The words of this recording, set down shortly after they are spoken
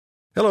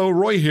Hello,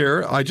 Roy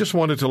here. I just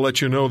wanted to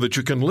let you know that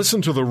you can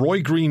listen to The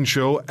Roy Green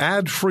Show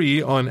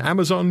ad-free on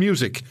Amazon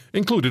Music,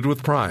 included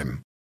with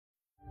Prime.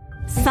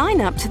 Sign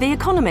up to The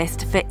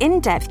Economist for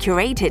in-depth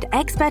curated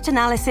expert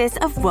analysis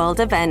of world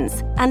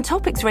events and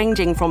topics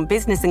ranging from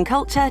business and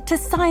culture to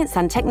science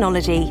and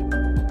technology.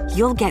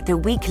 You'll get the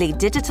weekly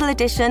digital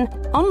edition,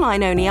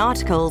 online-only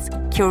articles,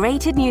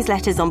 curated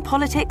newsletters on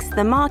politics,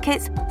 the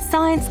markets,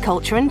 science,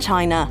 culture and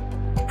China,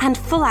 and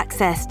full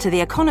access to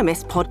The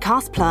Economist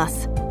Podcast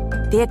Plus.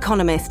 The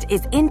Economist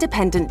is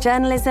independent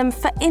journalism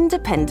for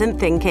independent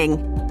thinking.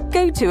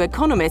 Go to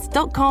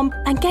economist.com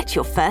and get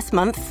your first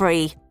month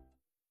free.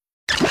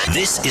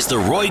 This is the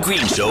Roy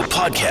Green Show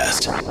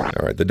podcast.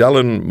 All right, the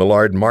Dellen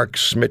Millard Mark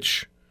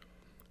Smich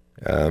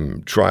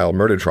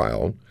murder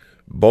trial,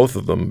 both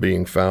of them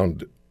being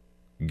found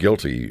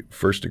guilty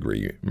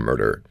first-degree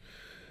murder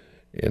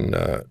in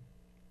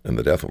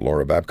the death of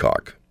Laura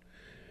Babcock.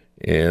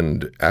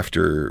 And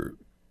after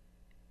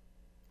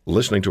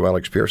listening to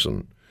Alex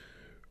Pearson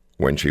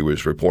when she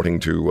was reporting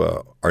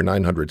to our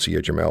 900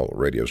 CHML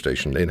radio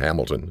station in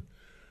Hamilton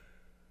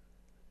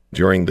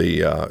during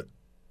the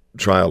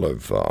trial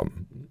of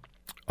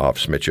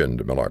Smich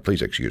and Millard.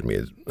 Please excuse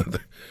me,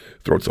 the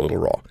throat's a little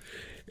raw.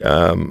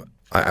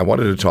 I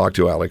wanted to talk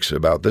to Alex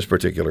about this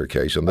particular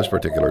case and this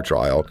particular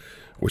trial,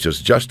 which has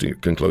just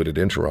concluded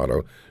in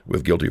Toronto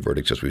with guilty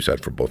verdicts, as we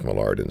said, for both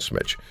Millard and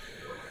Smich.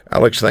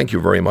 Alex, thank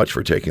you very much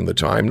for taking the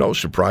time. No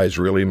surprise,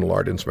 really,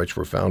 Millard and Smich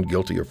were found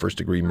guilty of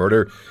first-degree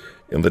murder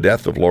in the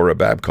death of Laura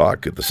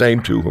Babcock, the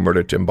same two who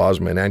murdered Tim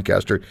Bosma in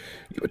Ancaster.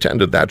 You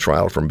attended that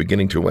trial from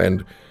beginning to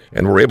end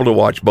and were able to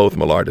watch both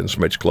Millard and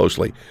Smich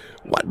closely.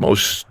 What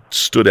most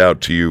stood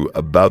out to you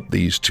about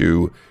these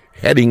two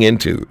heading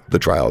into the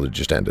trial that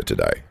just ended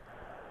today?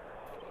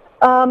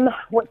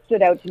 What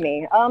stood out to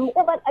me?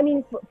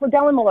 For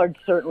Dellen Millard,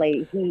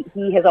 certainly,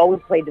 he has always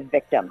played the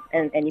victim,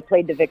 and he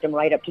played the victim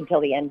right up until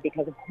the end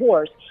because, of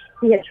course,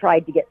 he had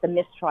tried to get the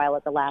mistrial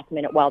at the last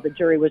minute while the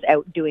jury was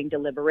out doing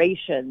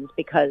deliberations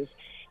because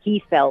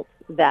he felt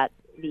that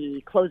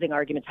the closing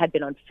arguments had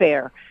been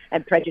unfair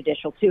and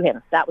prejudicial to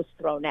him. That was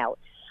thrown out.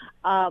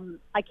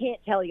 I can't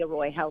tell you,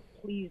 Roy, how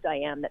pleased I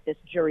am that this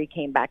jury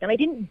came back. And I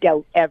didn't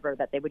doubt ever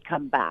that they would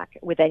come back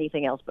with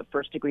anything else but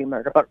first-degree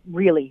murder. But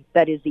really,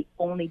 that is the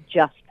only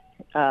just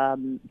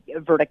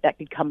verdict that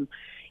could come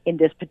in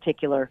this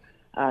particular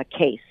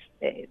case.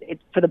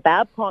 It's for the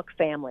Babcock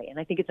family, and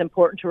I think it's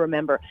important to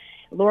remember,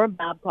 Laura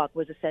Babcock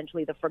was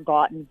essentially the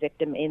forgotten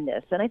victim in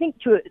this. And I think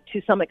to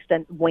some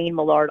extent, Wayne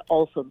Millard,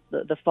 also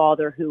the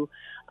father who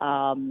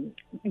Dellen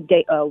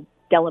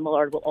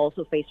Millard will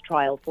also face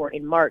trial for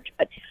in March.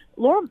 But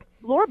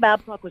Laura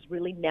Babcock was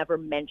really never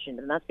mentioned,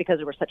 and that's because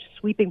there were such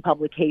sweeping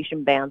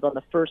publication bans on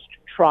the first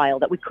trial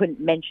that we couldn't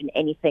mention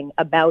anything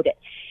about it.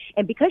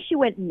 And because she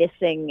went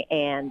missing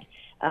and,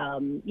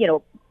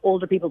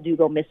 older people do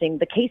go missing,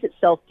 the case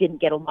itself didn't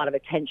get a lot of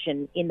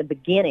attention in the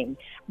beginning.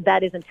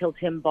 That is until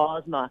Tim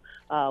Bosma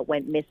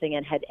went missing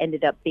and had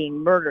ended up being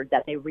murdered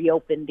that they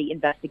reopened the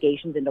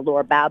investigations into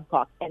Laura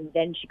Babcock, and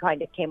then she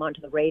kind of came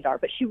onto the radar.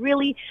 But she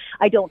really,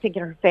 I don't think,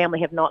 and her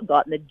family have not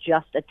gotten the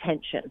just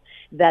attention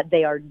that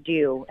they are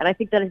due. And I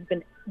think that has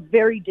been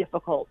very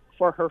difficult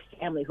for her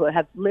family, who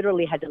have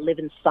literally had to live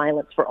in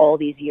silence for all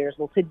these years.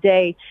 Well,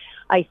 today,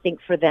 I think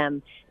for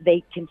them,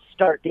 they can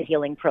start the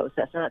healing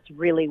process, and that's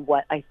really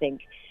what I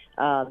think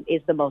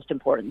is the most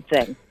important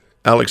thing.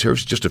 Alex,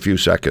 here's just a few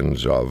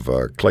seconds of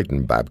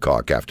Clayton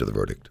Babcock after the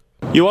verdict.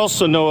 You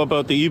also know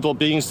about the evil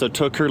beings that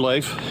took her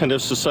life, and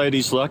if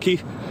society's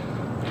lucky,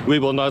 we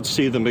will not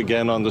see them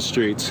again on the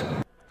streets.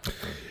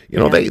 You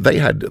know, they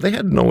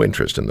had no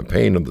interest in the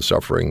pain and the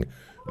suffering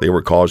they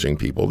were causing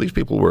people. These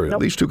people were,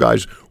 these two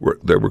guys were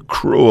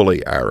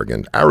cruelly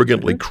arrogant,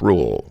 arrogantly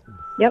cruel.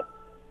 Yep.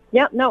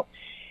 Yeah, no.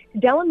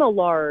 Dellen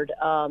Millard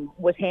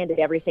was handed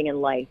everything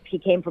in life. He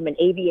came from an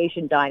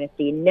aviation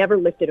dynasty, never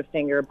lifted a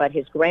finger, but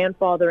his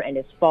grandfather and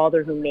his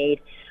father, who made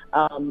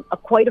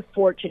quite a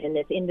fortune in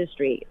this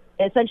industry,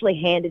 essentially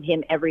handed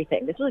him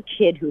everything. This was a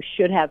kid who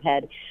should have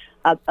had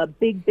a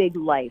big, big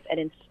life, and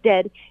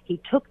instead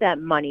he took that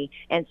money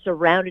and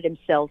surrounded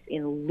himself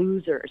in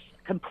losers,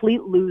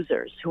 complete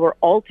losers who are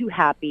all too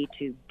happy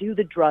to do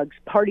the drugs,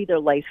 party their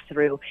life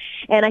through.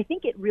 And I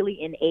think it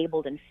really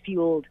enabled and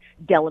fueled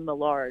Dellen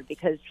Millard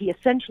because he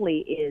essentially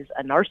is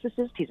a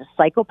narcissist. He's a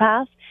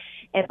psychopath.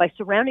 And by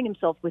surrounding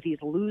himself with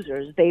these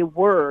losers, they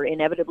were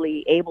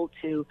inevitably able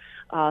to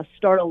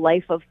start a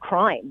life of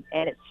crime.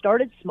 And it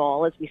started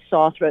small, as we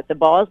saw throughout the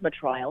Bosma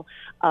trial,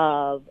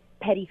 of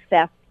petty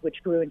theft,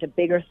 which grew into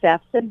bigger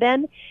thefts. And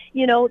then,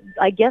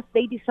 I guess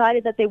they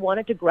decided that they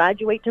wanted to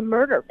graduate to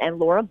murder. And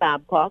Laura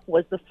Babcock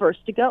was the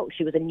first to go.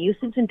 She was a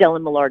nuisance in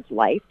Dellen Millard's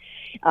life.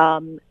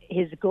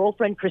 His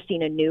girlfriend,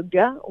 Christina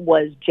Nugda,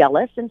 was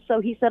jealous. And so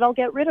he said, I'll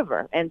get rid of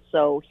her. And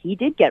so he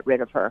did get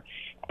rid of her.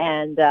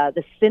 And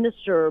the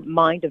sinister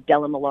mind of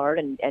Dellen Millard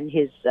and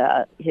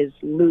his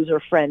loser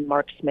friend,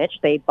 Mark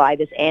Smich, they buy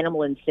this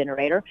animal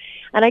incinerator.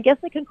 And I guess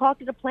they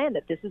concocted a plan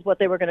that this is what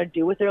they were going to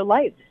do with their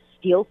lives.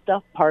 Steal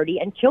stuff, party,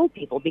 and kill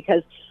people,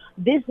 because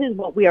this is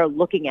what we are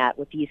looking at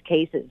with these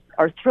cases,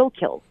 are thrill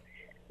kills.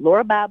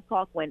 Laura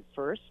Babcock went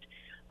first.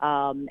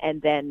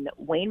 And then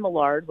Wayne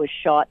Millard was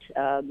shot,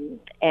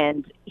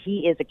 and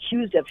he is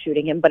accused of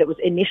shooting him, but it was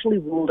initially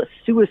ruled a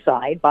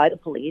suicide by the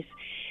police.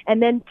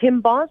 And then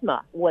Tim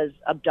Bosma was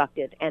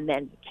abducted and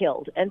then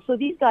killed. And so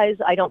these guys,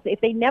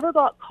 if they never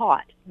got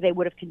caught, they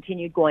would have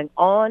continued going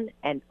on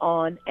and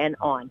on and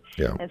on.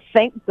 Yeah. And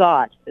thank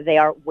God they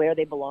are where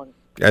they belong.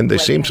 And they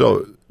seem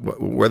so,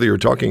 whether you're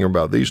talking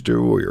about these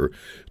two or you're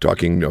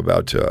talking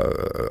about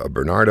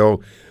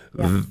Bernardo,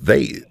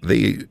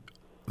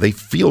 they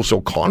feel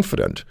so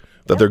confident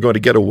that they're going to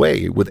get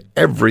away with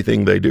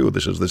everything they do.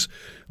 This is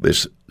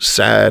this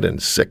sad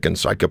and sick and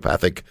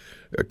psychopathic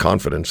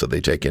confidence that they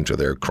take into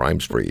their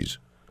crime sprees.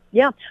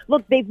 Yeah.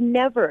 Look,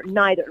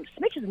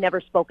 Smitch has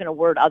never spoken a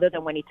word other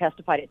than when he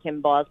testified at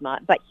Tim Bosma,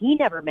 but he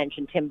never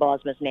mentioned Tim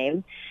Bosma's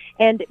name,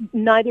 and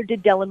neither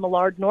did Dellen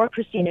Millard nor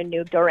Christina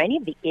Nugt or any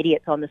of the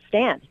idiots on the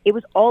stand. It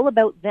was all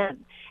about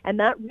them. And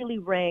that really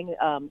rang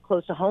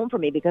close to home for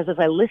me, because as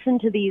I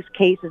listened to these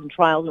cases and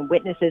trials and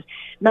witnesses,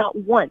 not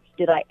once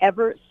did I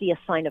ever see a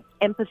sign of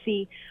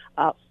empathy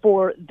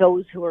for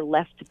those who are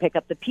left to pick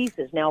up the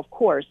pieces. Now, of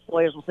course,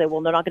 lawyers will say, well,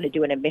 they're not going to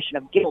do an admission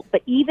of guilt.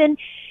 But even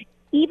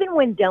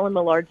when Dellen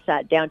Millard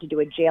sat down to do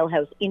a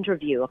jailhouse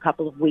interview a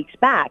couple of weeks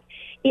back,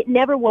 it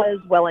never was,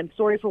 well, I'm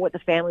sorry for what the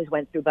families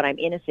went through, but I'm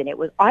innocent. It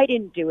was, I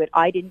didn't do it.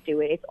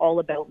 It's all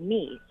about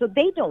me. So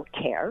they don't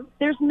care.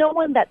 There's no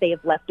one that they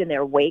have left in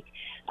their wake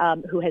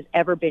who has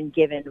ever been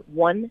given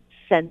one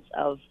sense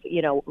of,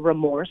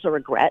 remorse or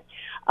regret.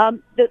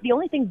 The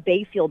only thing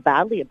they feel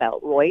badly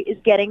about, Roy, is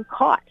getting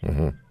caught.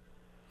 Mm-hmm.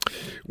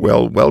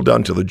 Well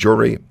done to the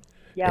jury.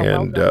 Yeah,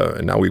 and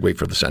now we wait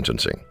for the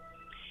sentencing.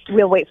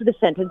 We'll wait for the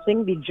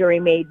sentencing. The jury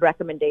made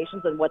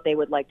recommendations on what they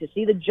would like to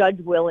see. The judge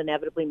will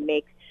inevitably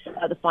make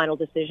the final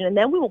decision, and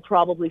then we will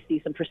probably see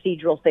some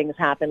procedural things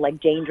happen,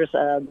 like dangerous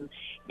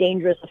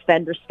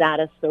offender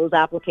status. Those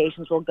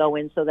applications will go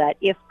in so that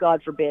if,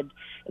 God forbid,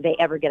 they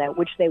ever get out,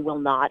 which they will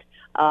not,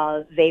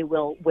 they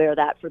will wear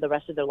that for the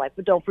rest of their life.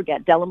 But don't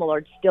forget, Dellen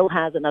Millard still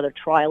has another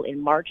trial in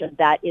March, and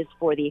that is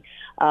for the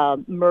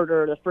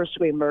murder, the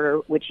first-degree murder,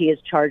 which he is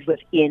charged with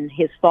in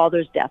his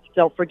father's death.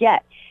 Don't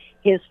forget,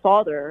 his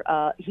father,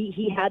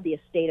 he had the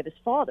estate of his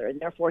father, and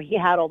therefore he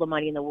had all the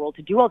money in the world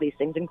to do all these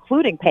things,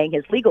 including paying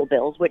his legal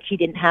bills, which he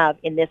didn't have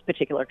in this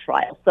particular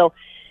trial. So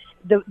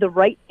the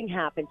right thing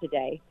happened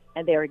today,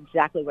 and they're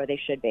exactly where they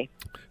should be.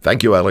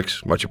 Thank you,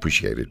 Alex. Much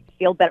appreciated.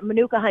 Feel better.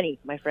 Manuka honey,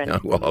 my friend.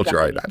 Well, I'll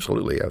try it.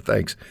 Absolutely.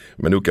 Thanks.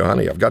 Manuka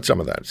honey. I've got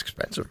some of that. It's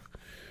expensive.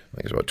 I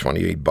think it's about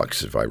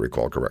 $28, if I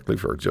recall correctly,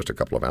 for just a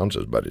couple of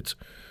ounces, but it's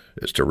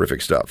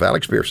terrific stuff.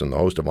 Alex Pearson, the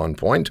host of On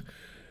Point,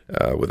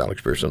 with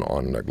Alex Pearson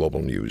on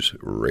Global News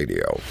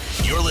Radio.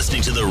 You're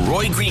listening to The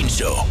Roy Green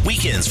Show,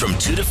 weekends from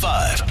 2 to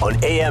 5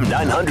 on AM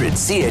 900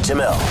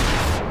 CHML.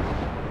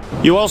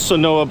 You also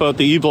know about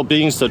the evil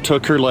beings that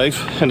took her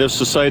life, and if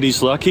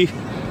society's lucky,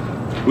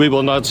 we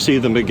will not see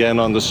them again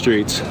on the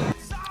streets.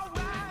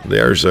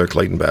 There's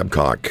Clayton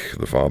Babcock,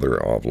 the father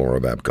of Laura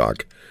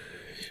Babcock.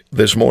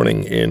 This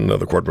morning in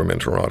the courtroom in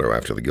Toronto,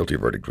 after the guilty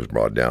verdict was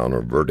brought down,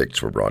 or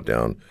verdicts were brought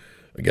down,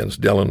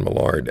 against Dellen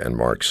Millard and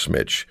Mark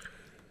Smitch,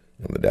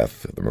 in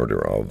the murder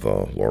of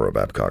Laura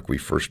Babcock. We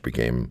first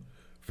became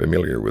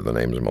familiar with the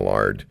names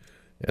Millard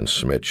and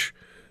Smitch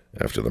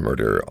after the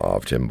murder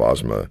of Tim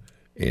Bosma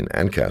in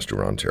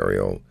Ancaster,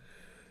 Ontario.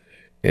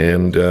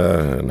 And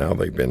now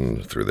they've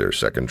been through their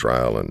second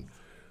trial, and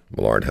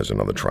Millard has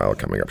another trial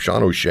coming up.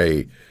 Sean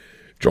O'Shea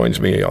joins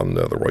me on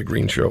the Roy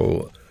Green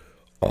Show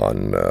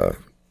on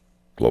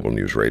Global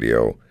News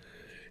Radio.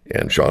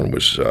 And Sean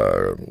was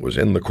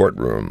in the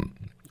courtroom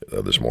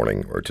this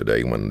morning or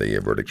today when the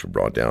verdicts were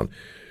brought down.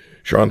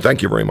 Sean,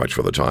 thank you very much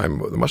for the time.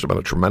 There must have been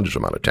a tremendous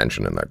amount of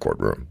tension in that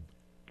courtroom.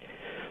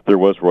 There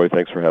was, Roy.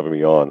 Thanks for having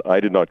me on. I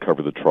did not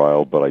cover the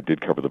trial, but I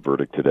did cover the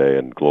verdict today,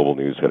 and Global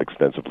News had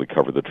extensively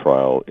covered the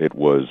trial. It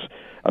was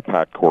a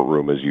packed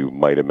courtroom, as you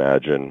might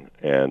imagine,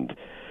 and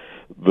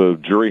the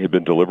jury had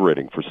been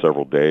deliberating for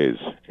several days,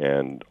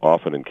 and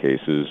often in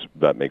cases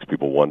that makes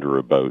people wonder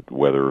about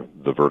whether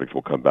the verdict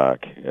will come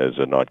back as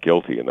a not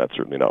guilty, and that's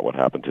certainly not what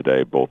happened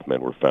today. Both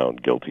men were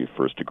found guilty of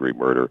first-degree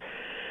murder.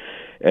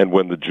 And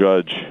when the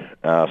judge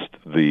asked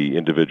the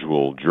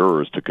individual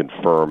jurors to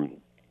confirm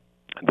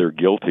their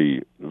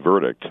guilty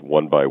verdict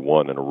one by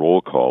one in a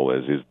roll call,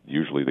 as is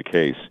usually the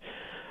case,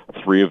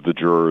 three of the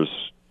jurors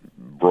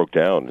broke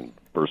down and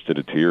burst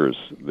into tears.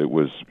 It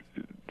was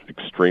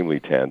extremely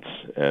tense,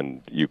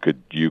 and you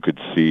could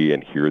see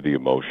and hear the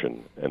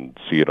emotion and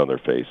see it on their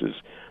faces.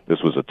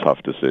 This was a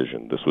tough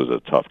decision. This was a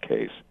tough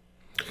case.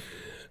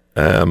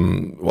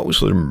 What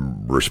was the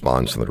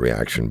response and the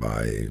reaction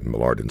by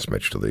Millard and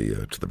Smitch to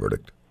the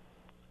verdict?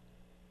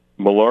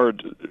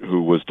 Millard,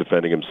 who was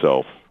defending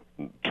himself,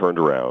 turned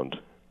around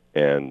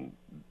and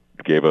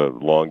gave a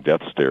long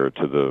death stare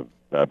to the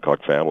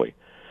Babcock family.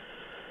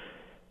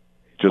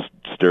 Just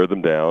stared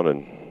them down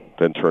and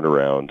then turned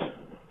around.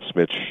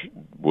 Smitch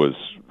was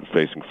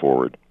facing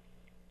forward,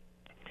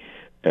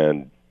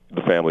 and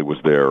the family was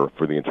there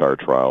for the entire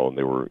trial, and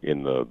they were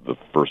in the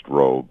first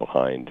row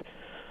behind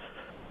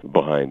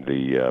behind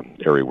the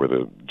area where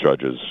the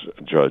judge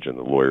and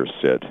the lawyers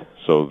sit.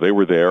 So they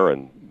were there,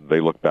 and they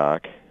looked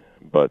back.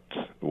 But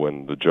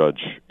when the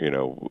judge,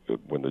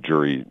 when the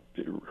jury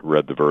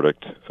read the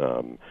verdict,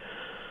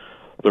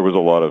 there was a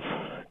lot of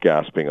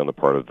gasping on the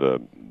part of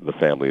the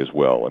family as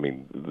well. I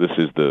mean, this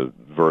is the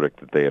verdict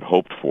that they had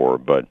hoped for,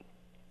 but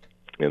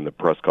in the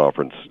press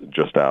conference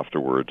just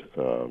afterward,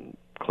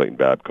 Clayton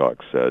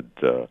Babcock said,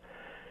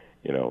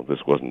 this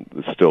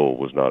still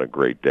was not a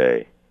great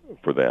day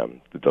for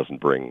them. It doesn't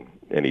bring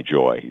any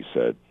joy, he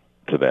said,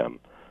 to them.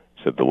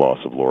 He said the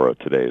loss of Laura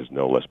today is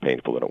no less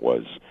painful than it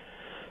was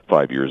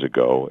 5 years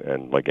ago.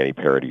 And like any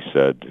parent, he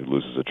said, who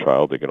loses a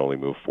child, they can only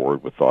move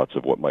forward with thoughts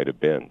of what might have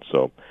been.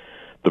 So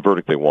the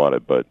verdict they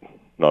wanted, but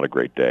not a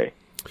great day.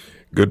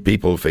 Good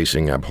people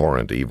facing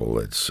abhorrent evil.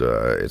 It's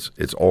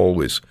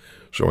always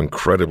so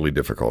incredibly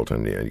difficult,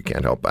 and you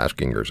can't help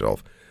asking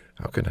yourself,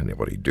 how can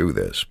anybody do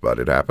this? But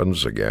it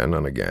happens again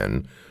and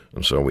again,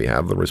 and so we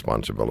have the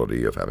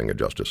responsibility of having a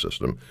justice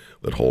system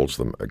that holds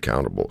them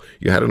accountable.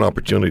 You had an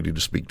opportunity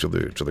to speak to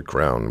the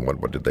Crown.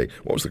 What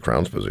was the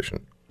Crown's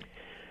position?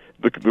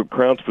 The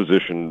Crown's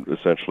position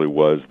essentially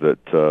was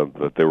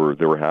that they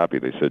were happy.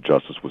 They said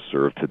justice was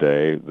served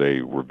today.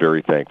 They were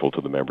very thankful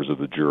to the members of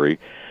the jury.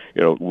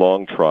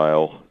 Long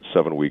trial,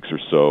 7 weeks or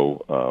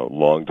so,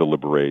 long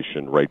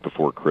deliberation right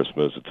before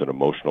Christmas. It's an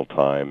emotional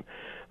time.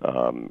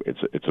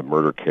 It's a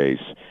murder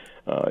case.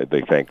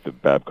 They thanked the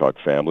Babcock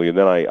family, and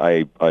then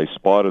I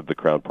spotted the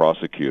Crown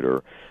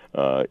prosecutor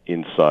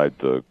inside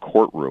the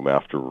courtroom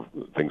after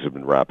things had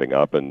been wrapping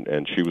up,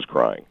 and she was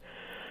crying.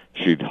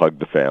 She'd hugged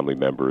the family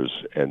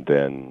members, and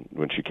then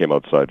when she came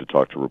outside to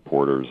talk to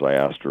reporters, I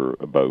asked her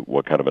about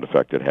what kind of an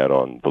effect it had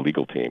on the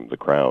legal team, the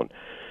Crown.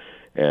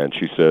 And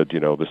she said,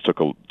 this took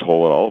a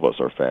toll on all of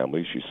us, our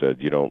family. She said,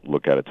 you don't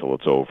look at it till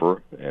it's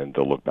over, and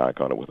they'll look back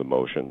on it with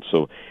emotion.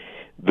 So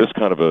this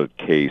kind of a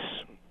case,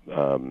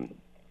 when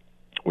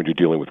you're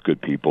dealing with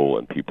good people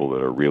and people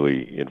that are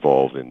really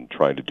involved in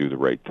trying to do the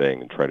right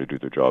thing and trying to do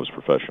their jobs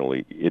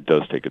professionally, it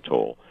does take a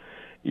toll.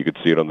 You could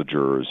see it on the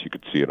jurors. You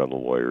could see it on the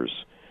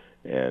lawyers.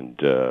 And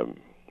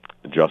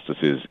justice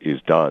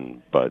is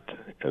done, but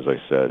as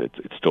I said,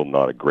 it's still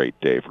not a great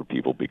day for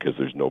people because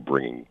there's no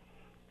bringing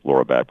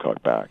Laura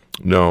Babcock back.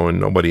 No, and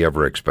nobody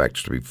ever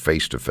expects to be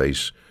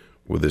face-to-face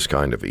with this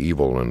kind of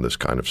evil and this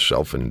kind of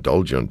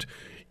self-indulgent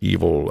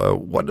evil.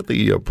 What did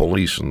the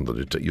police and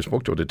you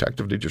spoke to a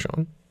detective, did you,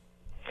 Sean?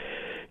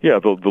 Yeah,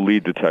 the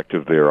lead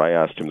detective there, I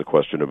asked him the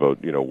question about,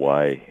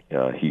 why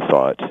he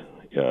thought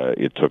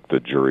it took the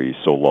jury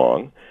so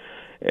long,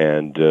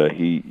 and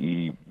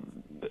he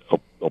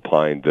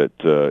opined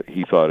that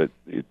he thought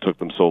it took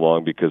them so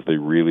long because they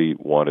really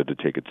wanted to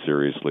take it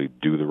seriously,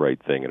 do the right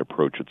thing, and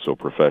approach it so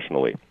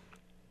professionally.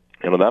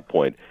 And on that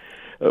point,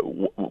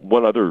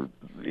 one other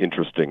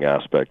interesting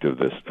aspect of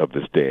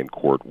this day in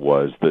court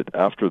was that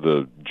after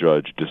the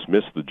judge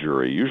dismissed the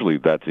jury, usually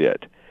that's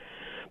it.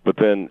 But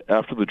then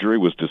after the jury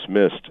was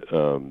dismissed,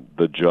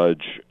 the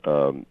judge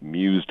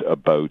mused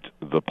about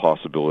the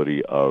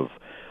possibility of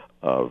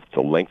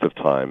the length of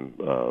time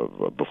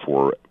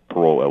before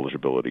parole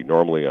eligibility.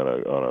 Normally on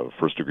a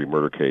first-degree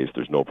murder case,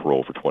 there's no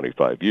parole for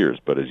 25 years.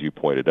 But as you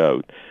pointed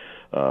out,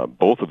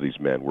 both of these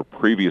men were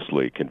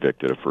previously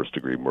convicted of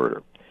first-degree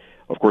murder.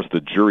 Of course,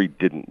 the jury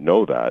didn't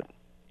know that,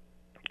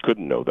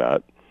 couldn't know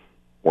that,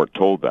 weren't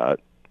told that,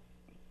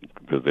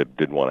 because they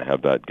didn't want to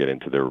have that get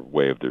into their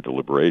way of their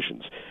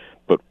deliberations.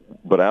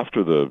 But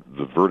after the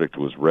verdict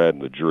was read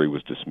and the jury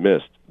was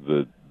dismissed,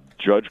 the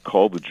judge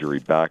called the jury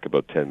back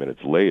about 10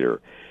 minutes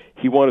later.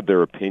 He wanted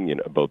their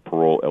opinion about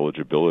parole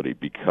eligibility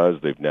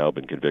because they've now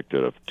been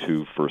convicted of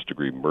 2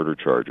 first-degree murder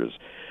charges.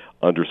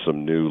 Under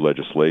some new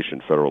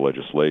legislation, federal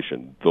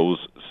legislation,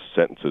 those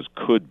sentences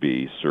could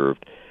be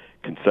served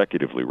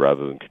consecutively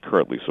rather than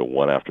concurrently, so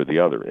one after the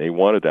other. And he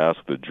wanted to ask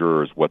the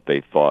jurors what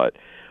they thought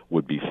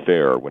would be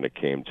fair when it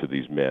came to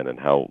these men and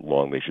how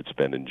long they should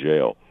spend in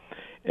jail.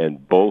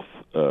 And both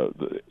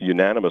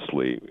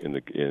unanimously, in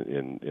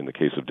the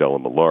case of Della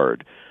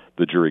Millard,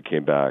 the jury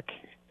came back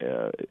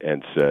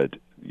and said,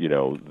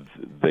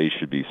 they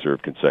should be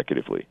served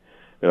consecutively.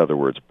 In other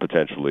words,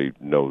 potentially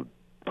no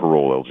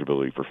parole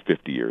eligibility for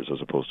 50 years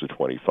as opposed to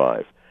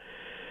 25.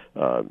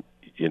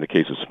 In the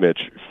case of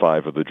Smitch,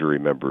 5 of the jury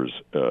members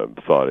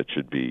thought it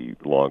should be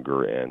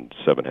longer, and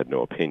 7 had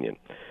no opinion.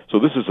 So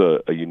this is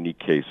a unique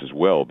case as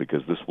well,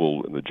 because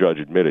the judge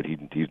admitted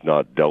he's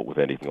not dealt with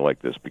anything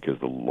like this because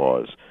the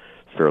law is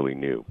fairly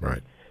new.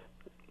 Right.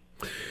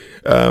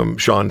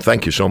 Sean,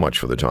 thank you so much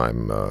for the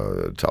time.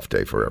 Tough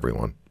day for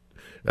everyone.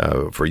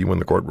 For you in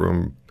the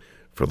courtroom,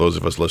 for those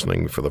of us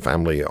listening, for the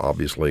family,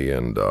 obviously,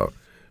 and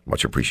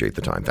much appreciate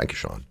the time. Thank you,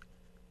 Sean.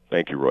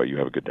 Thank you, Roy. You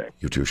have a good day.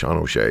 You too, Sean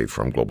O'Shea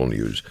from Global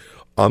News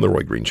on The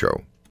Roy Green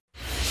Show.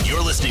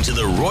 You're listening to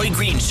The Roy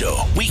Green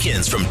Show,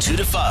 weekends from 2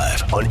 to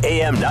 5 on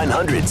AM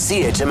 900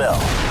 CHML.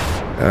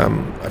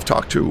 I've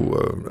talked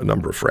to a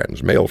number of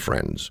friends, male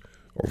friends,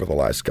 over the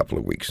last couple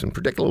of weeks, and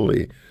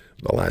particularly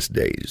the last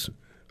days,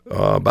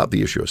 about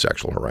the issue of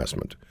sexual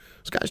harassment.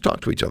 These guys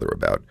talk to each other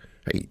about,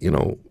 hey,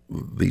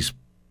 these,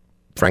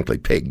 frankly,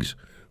 pigs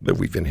that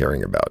we've been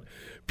hearing about.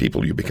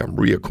 People you become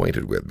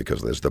reacquainted with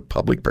because there's the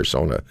public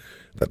persona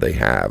that they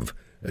have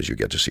as you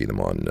get to see them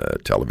on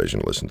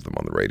television, listen to them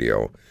on the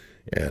radio,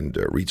 and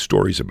read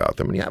stories about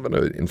them. And you have an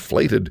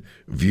inflated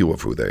view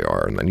of who they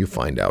are, and then you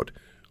find out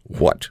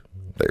what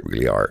they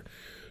really are.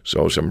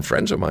 So some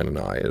friends of mine and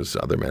I, as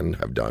other men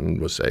have done,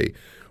 will say,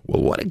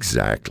 well, what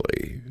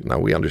exactly? Now,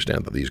 we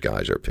understand that these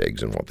guys are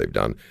pigs and what they've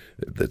done.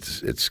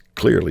 It's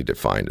clearly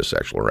defined as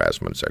sexual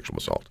harassment, sexual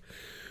assault.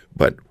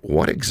 But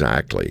what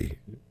exactly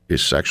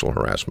is sexual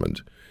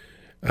harassment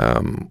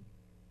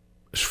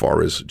as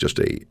far as just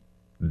a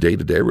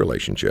day-to-day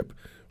relationship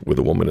with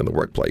a woman in the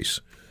workplace,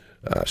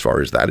 as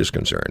far as that is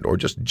concerned, or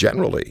just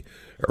generally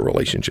a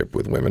relationship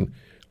with women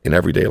in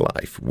everyday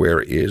life?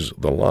 Where is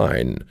the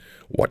line?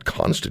 What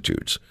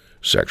constitutes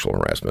sexual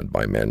harassment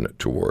by men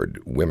toward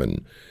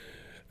women?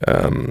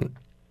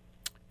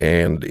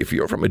 And if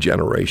you're from a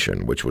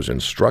generation which was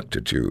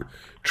instructed to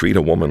treat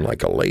a woman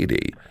like a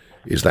lady,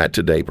 is that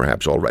today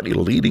perhaps already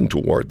leading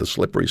toward the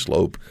slippery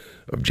slope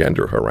of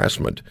gender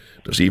harassment?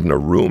 Does even a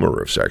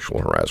rumor of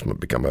sexual harassment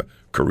become a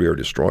career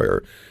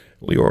destroyer?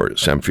 Lior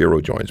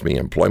Samfiru joins me,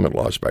 employment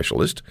law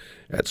specialist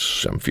at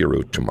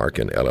Samfiru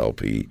Tumarkin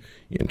LLP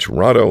in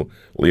Toronto.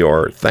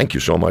 Lior, thank you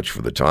so much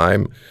for the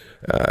time.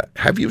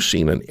 Have you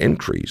seen an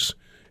increase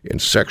in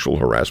sexual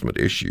harassment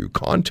issue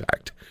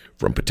contact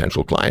from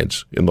potential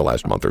clients in the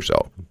last month or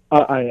so?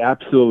 I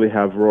absolutely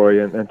have,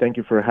 Roy, and thank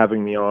you for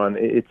having me on.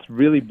 It's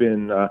really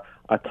been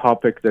a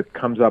topic that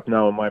comes up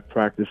now in my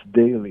practice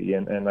daily,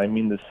 and I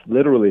mean this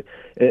literally.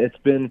 It's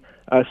been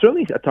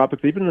certainly a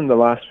topic that even in the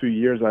last few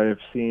years I have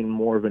seen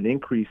more of an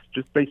increase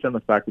just based on the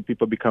fact that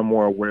people become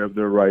more aware of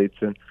their rights,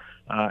 and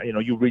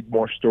you read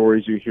more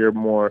stories, you hear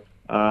more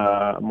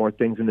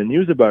things in the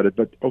news about it.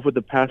 But over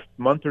the past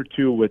month or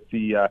two with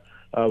the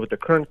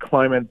current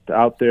climate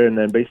out there, and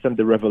then based on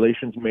the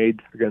revelations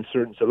made against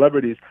certain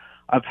celebrities,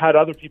 I've had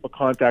other people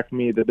contact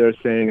me that they're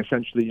saying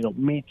essentially,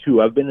 me too,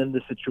 I've been in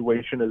this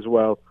situation as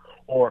well.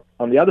 Or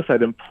on the other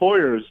side,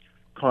 employers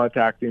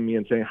contacting me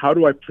and saying, how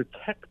do I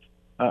protect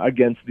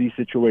against these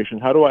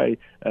situations? How do I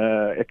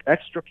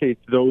extricate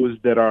those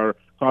that are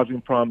causing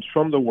problems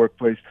from the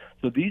workplace?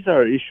 So these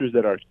are issues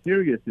that are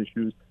serious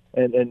issues.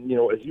 And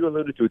as you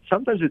alluded to,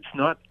 sometimes it's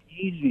not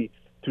easy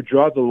to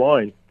draw the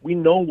line. We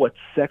know what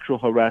sexual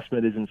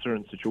harassment is in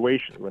certain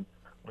situations. When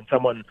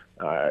someone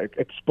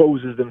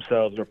exposes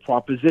themselves or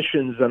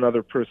propositions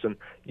another person,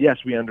 yes,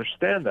 we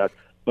understand that.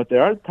 But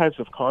there are types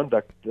of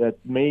conduct that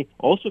may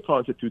also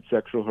constitute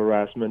sexual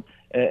harassment.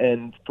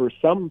 And for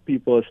some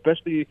people,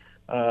 especially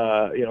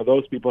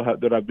those people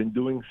that have been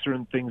doing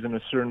certain things in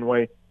a certain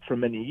way for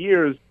many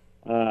years,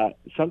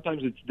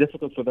 sometimes it's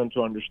difficult for them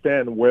to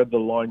understand where the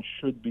line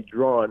should be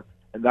drawn.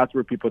 And that's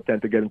where people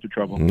tend to get into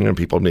trouble. And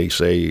people may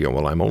say,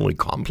 well, I'm only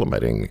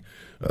complimenting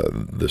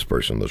this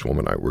person, this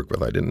woman I work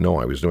with. I didn't know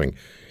I was doing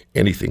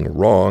anything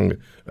wrong.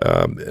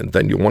 And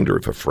then you wonder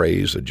if a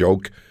phrase, a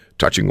joke,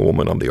 touching a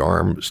woman on the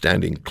arm,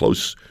 standing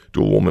close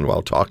to a woman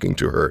while talking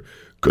to her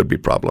could be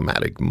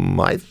problematic.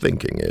 My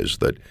thinking is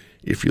that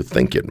if you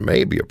think it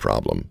may be a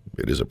problem,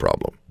 it is a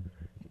problem.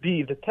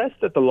 The test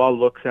that the law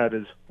looks at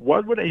is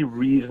what would a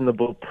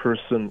reasonable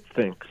person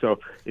think? So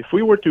if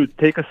we were to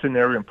take a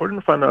scenario and put it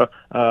in front of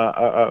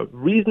a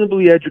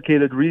reasonably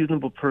educated,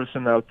 reasonable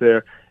person out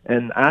there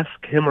and ask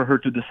him or her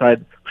to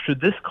decide,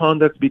 should this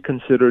conduct be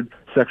considered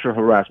sexual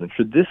harassment?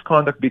 Should this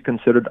conduct be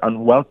considered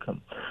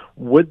unwelcome?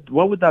 What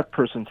would that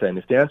person say? And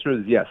if the answer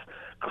is yes,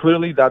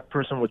 clearly that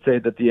person would say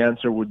that the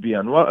answer would be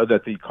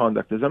that the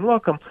conduct is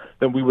unwelcome,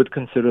 then we would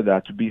consider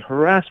that to be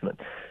harassment.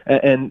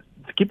 And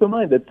keep in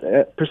mind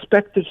that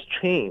perspectives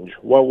change.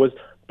 What was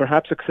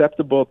perhaps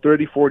acceptable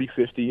 30, 40,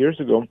 50 years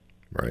ago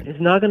is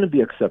not going to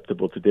be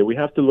acceptable today. We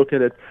have to look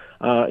at it,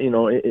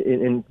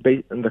 in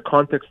the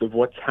context of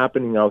what's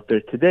happening out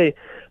there today.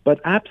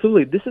 But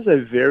absolutely, this is a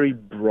very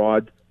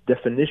broad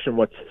definition.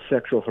 What's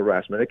sexual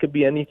harassment? It could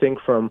be anything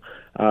from,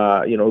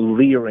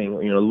 leering,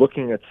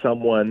 looking at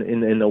someone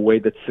in a way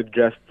that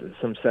suggests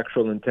some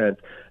sexual intent,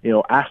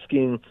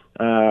 asking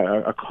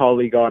a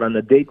colleague out on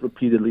a date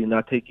repeatedly,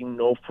 not taking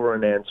no for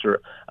an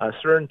answer.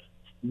 Certain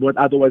what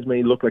otherwise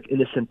may look like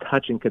innocent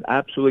touching could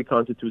absolutely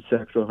constitute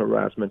sexual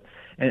harassment.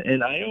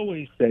 And I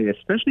always say,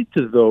 especially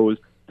to those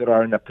that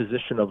are in a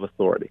position of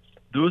authority,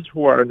 those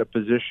who are in a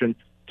position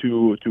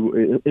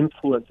to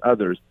influence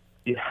others,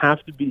 you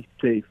have to be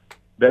safe.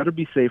 Better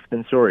be safe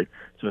than sorry.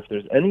 So if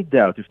there's any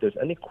doubt, if there's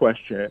any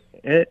question,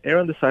 err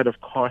on the side of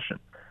caution.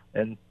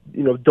 And,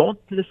 don't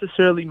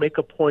necessarily make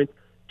a point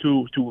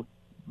to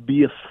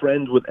be a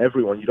friend with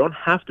everyone. You don't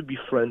have to be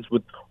friends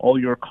with all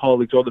your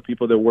colleagues, all the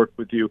people that work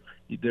with you.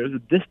 There's a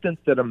distance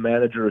that a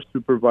manager, a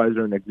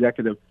supervisor, an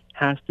executive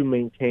has to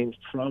maintain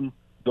from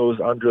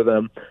those under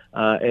them.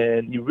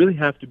 And you really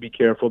have to be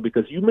careful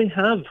because you may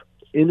have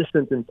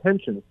innocent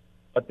intentions,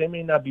 but they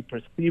may not be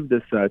perceived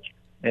as such.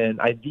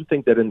 And I do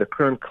think that in the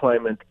current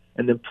climate,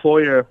 an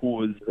employer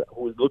who is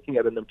looking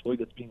at an employee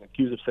that's being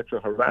accused of sexual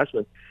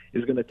harassment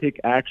is going to take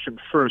action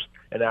first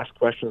and ask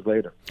questions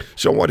later.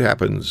 So what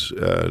happens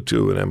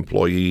to an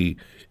employee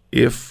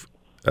if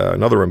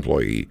another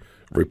employee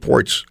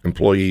reports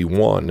employee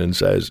 1 and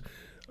says,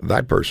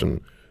 that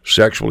person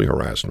sexually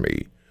harassed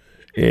me,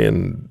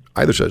 and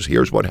either says,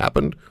 here's what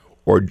happened,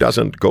 or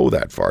doesn't go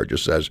that far,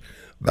 just says,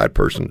 that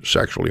person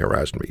sexually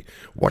harassed me.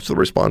 What's the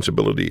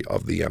responsibility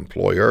of the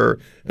employer,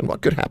 and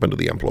what could happen to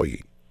the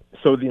employee?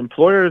 So the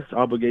employer's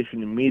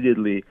obligation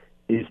immediately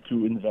is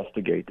to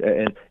investigate.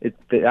 And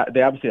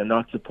they obviously are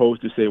not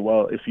supposed to say,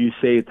 well, if you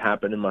say it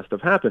happened, it must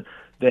have happened.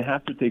 They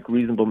have to take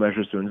reasonable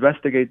measures to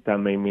investigate. That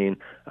may mean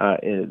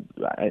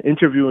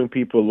interviewing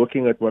people,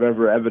 looking at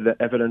whatever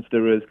evidence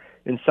there is.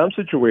 In some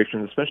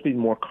situations, especially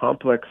more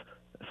complex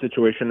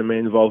situation, it may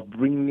involve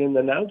bringing in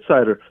an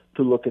outsider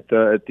to look at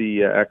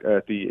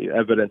the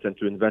evidence and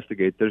to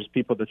investigate. There's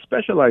people that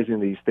specialize in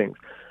these things.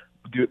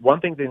 One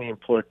thing that the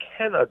employer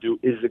cannot do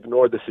is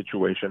ignore the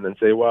situation and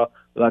say, well,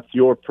 that's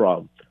your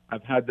problem.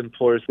 I've had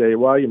employers say,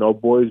 well,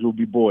 boys will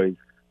be boys.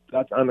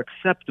 That's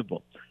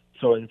unacceptable.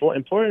 So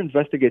employer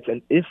investigates,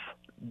 and if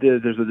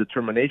there's a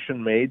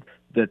determination made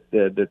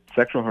that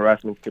sexual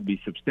harassment can be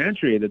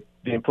substantiated,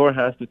 the employer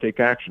has to take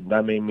action.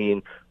 That may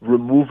mean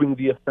removing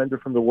the offender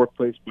from the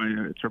workplace by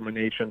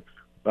termination,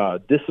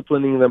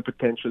 disciplining them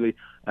potentially.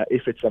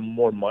 If it's a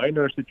more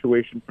minor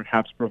situation,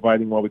 perhaps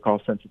providing what we call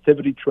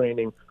sensitivity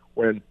training,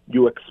 where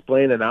you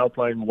explain and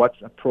outline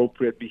what's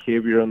appropriate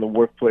behavior in the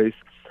workplace.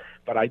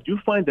 But I do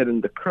find that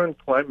in the current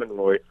climate,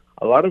 Roy,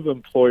 a lot of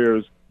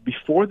employers,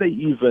 before they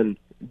even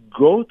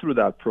go through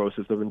that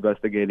process of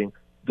investigating,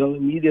 they'll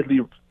immediately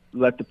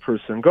let the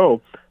person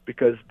go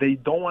because they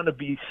don't want to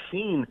be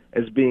seen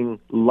as being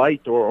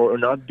light or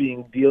not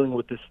dealing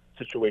with this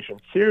situation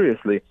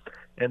seriously.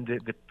 And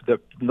the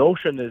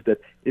notion is that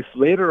if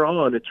later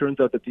on it turns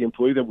out that the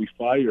employee that we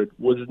fired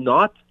was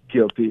not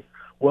guilty,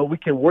 well, we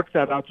can work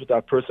that out with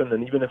that person,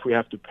 and even if we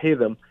have to pay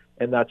them,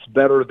 and that's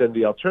better than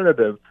the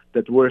alternative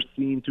that we're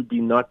seen to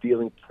be not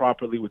dealing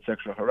properly with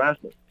sexual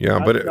harassment. Yeah,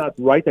 that's but not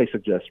right, I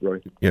suggest,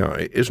 Roy. Yeah,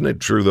 isn't it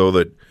true though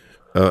that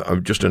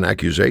just an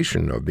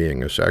accusation of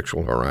being a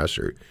sexual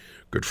harasser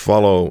could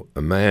follow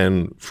a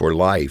man for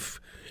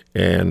life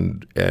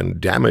and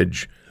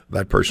damage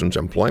that person's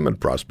employment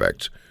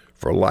prospects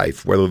for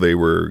life, whether they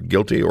were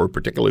guilty or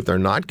particularly if they're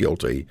not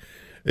guilty?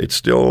 It's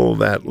still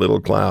that little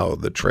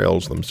cloud that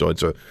trails them. So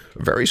it's a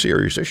very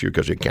serious issue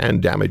because it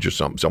can damage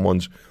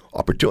someone's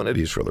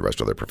opportunities for the rest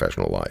of their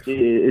professional life.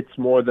 It's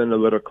more than a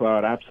little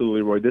cloud.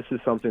 Absolutely, Roy. This is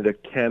something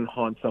that can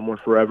haunt someone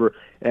forever,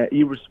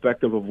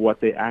 irrespective of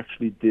what they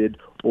actually did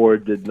or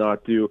did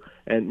not do.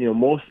 And,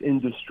 most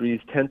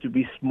industries tend to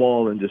be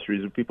small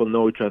industries where people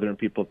know each other and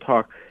people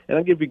talk. And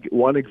I'll give you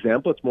one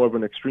example. It's more of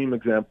an extreme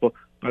example,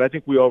 but I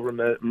think we all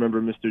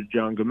remember Mr.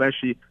 John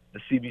Ghomeshi, a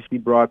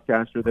CBC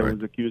broadcaster that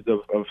was accused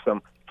of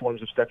some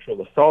forms of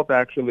sexual assault,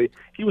 actually.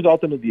 He was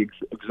ultimately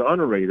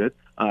exonerated.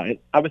 And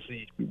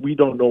obviously, we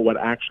don't know what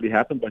actually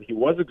happened, but he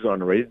was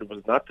exonerated. He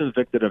was not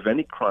convicted of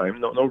any crime,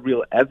 no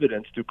real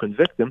evidence to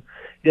convict him,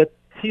 yet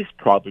he's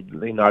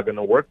probably not going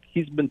to work.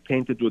 He's been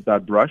painted with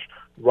that brush,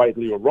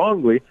 rightly or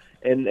wrongly,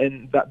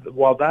 and that,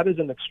 while that is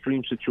an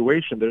extreme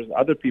situation, there's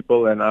other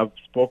people, and I've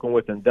spoken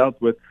with and dealt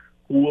with,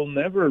 who will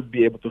never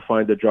be able to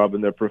find a job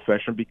in their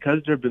profession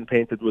because they've been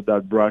painted with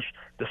that brush,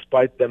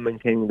 despite them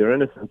maintaining their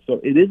innocence.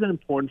 So it is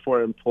important for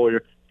an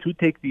employer to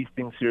take these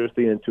things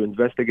seriously and to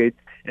investigate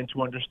and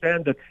to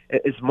understand that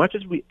as much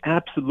as we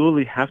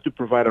absolutely have to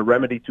provide a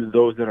remedy to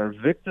those that are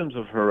victims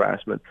of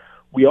harassment,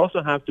 we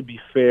also have to be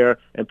fair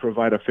and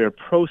provide a fair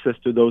process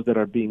to those that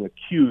are being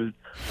accused.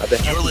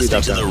 You're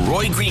listening to The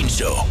Roy Green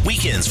Show,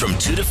 weekends from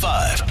 2 to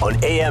 5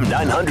 on AM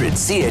 900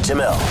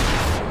 CHML.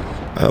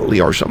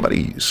 Lior,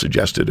 somebody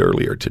suggested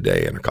earlier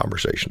today in a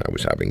conversation I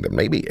was having that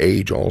maybe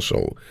age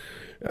also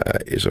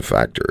is a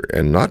factor,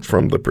 and not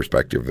from the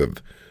perspective of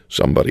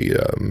somebody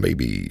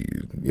maybe,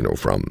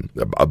 from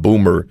a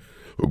boomer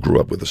who grew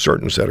up with a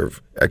certain set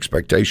of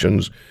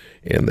expectations,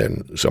 and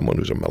then someone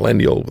who's a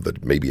millennial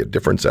with maybe a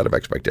different set of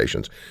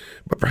expectations.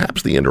 But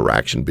perhaps the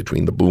interaction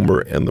between the boomer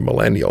and the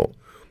millennial,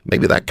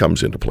 maybe that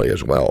comes into play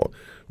as well,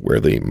 where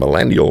the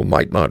millennial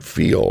might not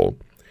feel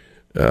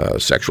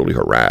sexually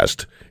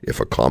harassed if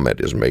a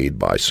comment is made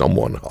by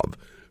someone of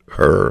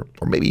her,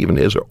 or maybe even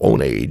his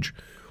own age,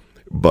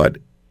 but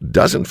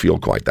doesn't feel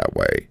quite that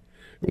way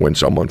when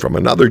someone from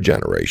another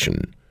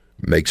generation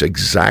makes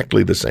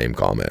exactly the same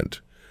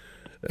comment.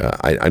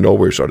 I know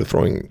we're sort of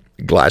throwing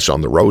glass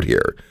on the road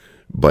here,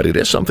 but it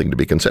is something to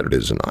be considered,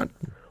 is it not?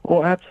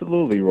 Well,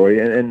 absolutely, Roy.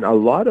 And a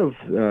lot of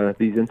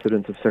these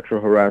incidents of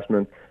sexual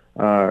harassment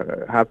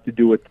have to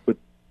do with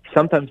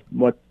sometimes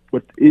what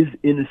is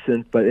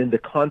innocent, but in the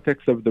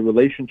context of the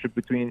relationship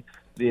between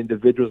the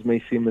individuals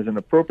may seem as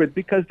inappropriate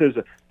because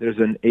there's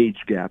an age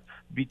gap,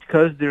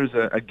 because there's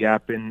a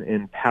gap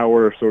in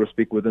power, so to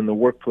speak, within the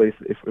workplace.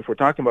 If we're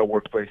talking about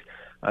workplace,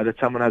 that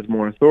someone has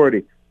more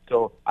authority.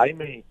 So I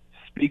may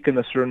speak in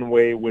a certain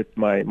way with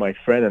my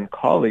friend and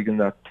colleague, and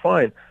that's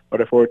fine. But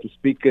if I were to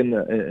speak in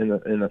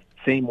a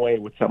same way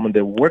with someone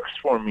that works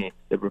for me,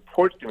 that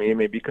reports to me, it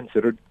may be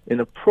considered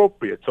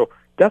inappropriate. So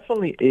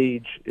definitely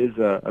age is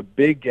a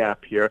big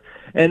gap here.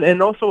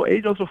 And also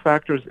age also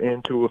factors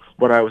into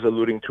what I was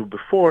alluding to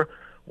before,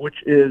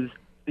 which is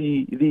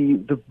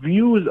the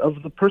views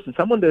of the person,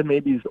 someone that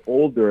maybe is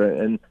older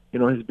and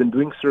has been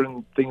doing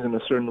certain things in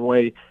a certain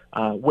way,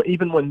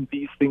 even when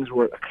these things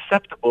were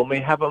acceptable, may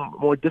have a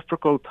more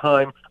difficult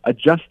time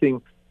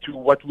adjusting to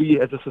what we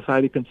as a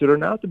society consider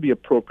now to be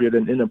appropriate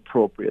and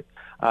inappropriate.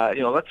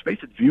 Let's face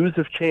it, views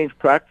have changed,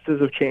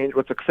 practices have changed,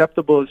 what's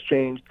acceptable has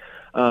changed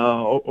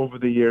over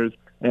the years.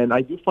 And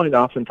I do find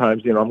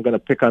oftentimes, I'm going to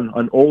pick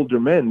on older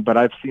men, but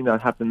I've seen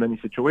that happen in many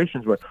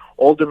situations where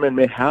older men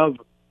may have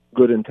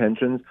good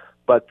intentions,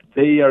 but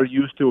they are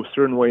used to a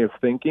certain way of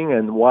thinking,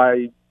 and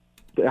why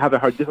they have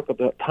a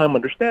difficult time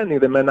understanding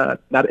that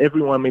not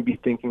everyone may be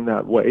thinking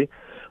that way.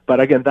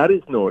 But again, that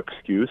is no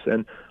excuse,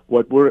 and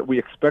what we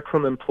expect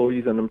from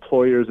employees and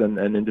employers and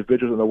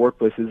individuals in the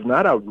workplace is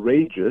not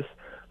outrageous,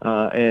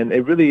 and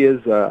it really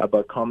is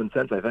about common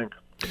sense, I think.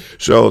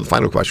 So the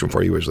final question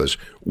for you is this: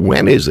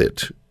 when is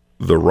it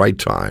the right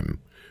time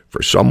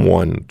for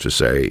someone to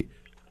say,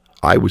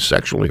 I was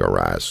sexually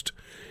harassed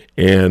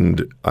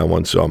and I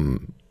want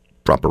some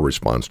proper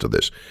response to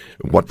this?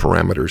 What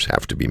parameters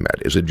have to be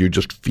met? Is it you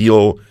just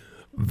feel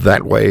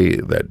that way,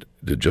 that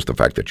just the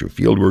fact that you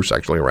feel you were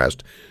sexually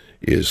harassed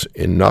is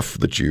enough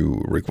that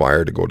you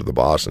require to go to the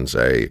boss and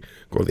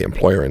go to the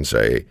employer and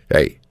say,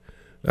 hey,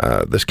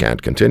 this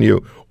can't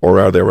continue?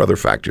 Or are there other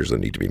factors that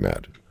need to be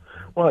met?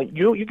 Well,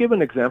 you gave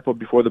an example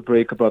before the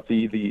break about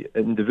the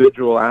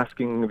individual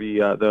asking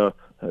the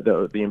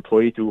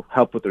employee to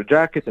help with their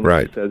jacket, and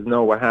right. He says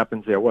no. What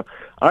happens there? Well,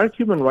 our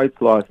human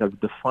rights laws have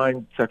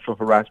defined sexual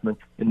harassment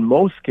in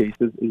most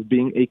cases as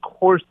being a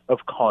course of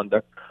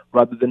conduct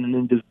rather than an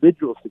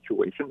individual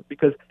situation,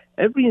 because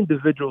every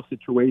individual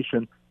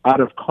situation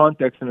out of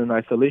context and in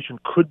isolation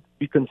could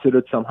be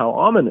considered somehow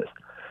ominous.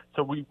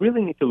 So we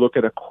really need to look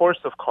at a course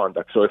of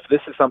conduct. So if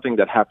this is something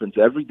that happens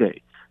every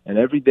day, and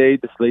every day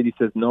this lady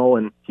says no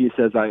and he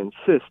says I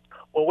insist,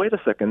 well, wait a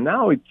second,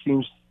 now it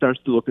starts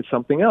to look at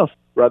something else.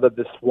 Rather,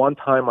 this one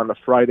time on a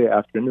Friday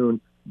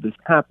afternoon, this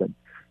happened.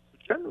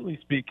 Generally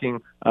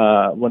speaking,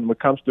 when it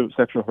comes to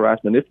sexual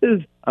harassment, if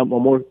there's a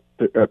more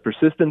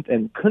persistent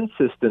and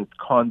consistent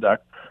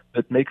conduct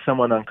that makes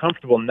someone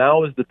uncomfortable,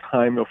 now is the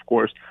time, of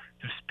course,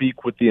 to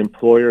speak with the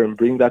employer and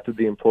bring that to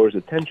the employer's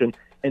attention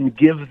and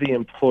give the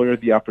employer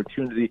the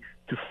opportunity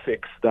to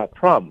fix that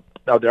problem.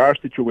 Now, there are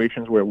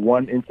situations where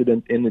one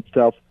incident in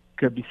itself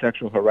could be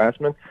sexual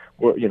harassment,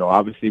 or,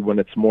 obviously when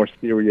it's more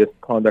serious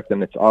conduct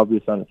and it's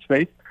obvious on its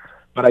face.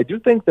 But I do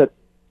think that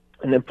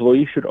an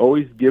employee should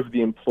always give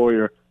the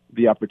employer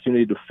the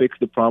opportunity to fix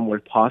the problem where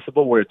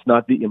possible, where it's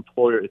not the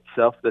employer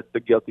itself that's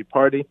the guilty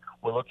party.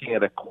 We're looking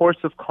at a course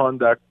of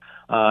conduct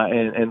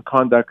and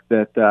conduct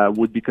that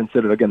would be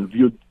considered, again,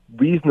 viewed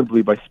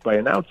reasonably by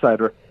an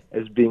outsider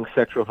as being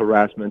sexual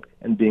harassment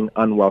and being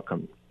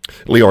unwelcome.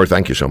 Lior,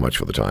 thank you so much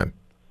for the time.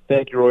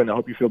 Thank you, Roy, and I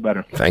hope you feel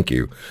better. Thank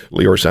you.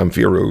 Lior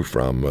Samfiru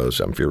from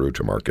Samfiru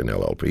Tumarkin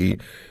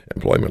LLP,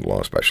 employment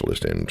law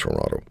specialist in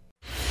Toronto.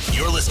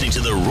 You're listening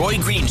to The Roy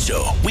Green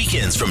Show,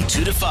 weekends from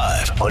 2 to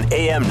 5 on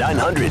AM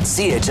 900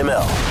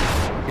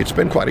 CHML. It's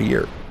been quite a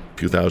year,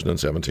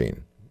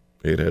 2017.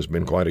 It has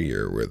been quite a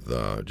year with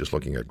just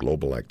looking at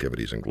global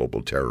activities and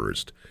global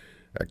terrorist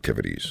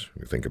activities.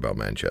 You think about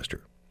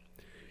Manchester.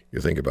 You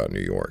think about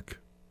New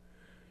York.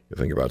 You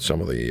think about some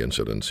of the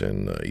incidents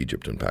in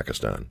Egypt and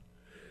Pakistan.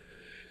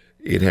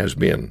 It has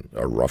been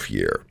a rough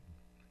year.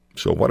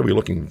 So what are we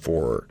looking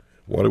for?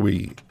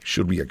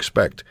 Should we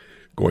expect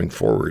going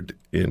forward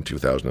in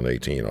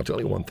 2018? I'll tell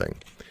you one thing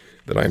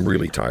that I'm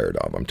really tired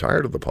of. I'm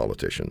tired of the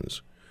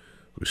politicians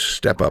who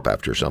step up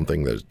after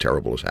something that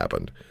terrible has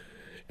happened,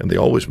 and they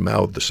always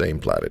mouth the same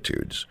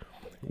platitudes.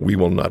 We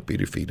will not be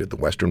defeated. The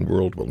Western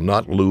world will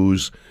not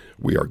lose.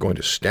 We are going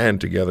to stand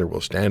together.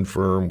 We'll stand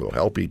firm. We'll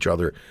help each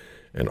other.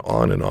 And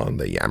on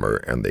they yammer,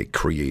 and they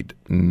create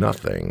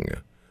nothing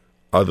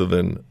other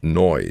than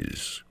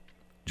noise,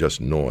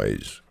 just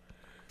noise.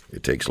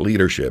 It takes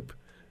leadership,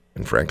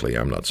 and frankly,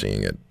 I'm not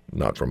seeing it,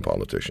 not from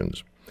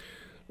politicians.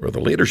 Where the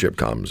leadership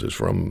comes is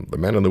from the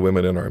men and the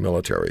women in our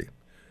military,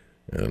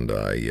 and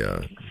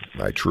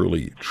I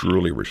truly,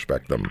 truly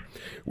respect them.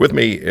 With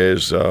me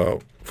is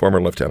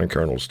former Lieutenant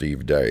Colonel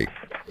Steve Day,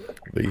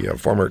 the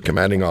former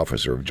commanding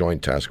officer of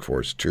Joint Task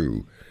Force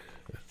 2,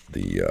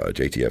 the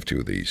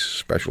JTF2, the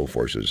Special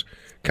Forces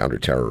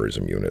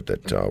Counterterrorism Unit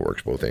that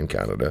works both in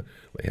Canada.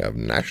 They have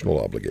national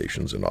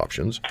obligations and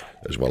options,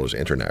 as well as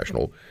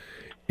international.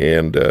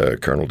 And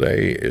Colonel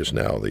Day is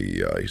now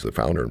he's the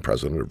founder and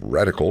president of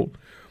Reticle,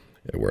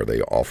 where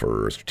they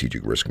offer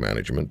strategic risk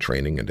management,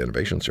 training, and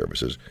innovation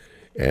services,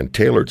 and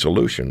tailored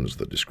solutions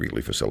that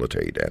discreetly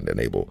facilitate and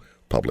enable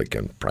public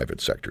and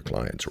private sector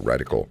clients.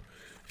 Reticle,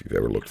 if you've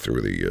ever looked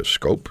through the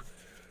scope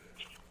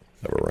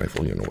of a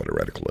rifle, you know what a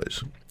reticle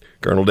is.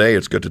 Colonel Day,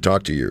 it's good to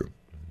talk to you.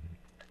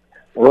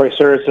 Roy,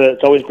 sir,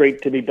 it's always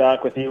great to be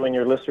back with you and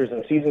your listeners,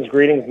 and season's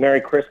greetings.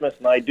 Merry Christmas,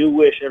 and I do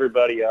wish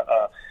everybody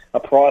a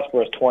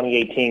prosperous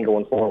 2018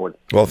 going forward.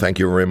 Well, thank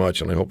you very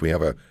much, and I hope we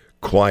have a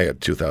quiet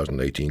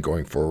 2018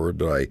 going forward,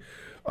 but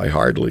I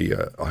hardly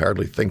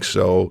think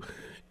so.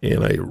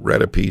 And I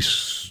read a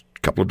piece a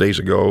couple of days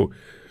ago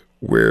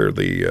where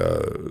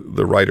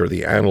the writer,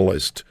 the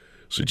analyst,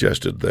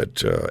 suggested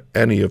that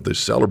any of this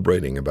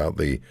celebrating about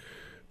the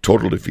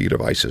total defeat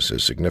of ISIS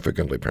is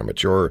significantly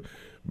premature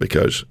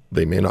because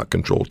they may not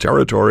control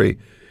territory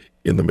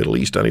in the Middle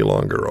East any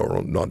longer,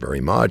 or not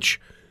very much,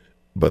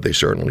 but they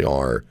certainly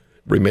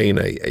remain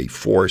a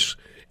force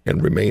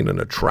and remain an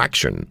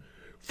attraction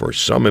for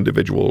some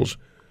individuals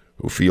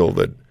who feel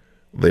that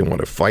they want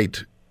to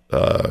fight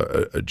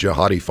a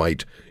jihadi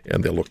fight,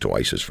 and they'll look to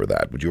ISIS for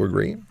that. Would you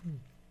agree?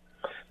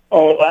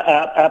 Oh,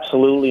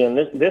 absolutely. And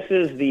this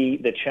is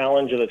the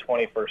challenge of the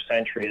 21st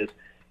century is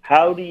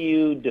how do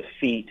you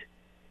defeat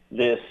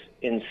this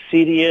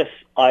insidious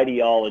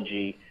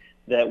ideology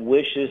that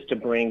wishes to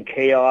bring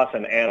chaos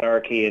and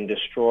anarchy and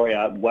destroy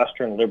a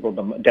Western liberal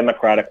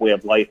democratic way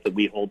of life that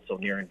we hold so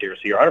near and dear.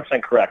 So you're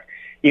 100% correct.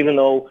 Even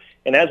though,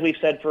 and as we've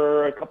said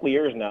for a couple of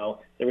years now,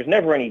 there was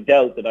never any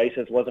doubt that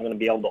ISIS wasn't going to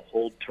be able to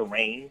hold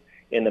terrain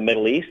in the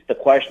Middle East. The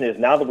question is,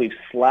 now that we've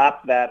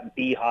slapped that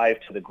beehive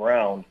to the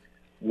ground,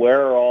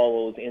 where are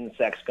all those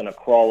insects going to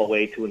crawl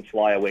away to and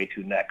fly away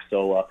to next?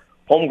 So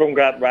homegrown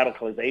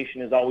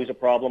radicalization is always a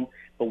problem,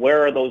 but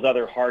where are those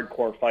other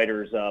hardcore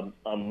fighters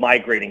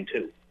migrating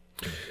to?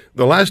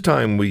 The last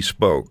time we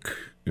spoke,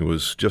 it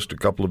was just a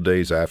couple of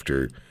days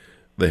after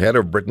the head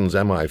of Britain's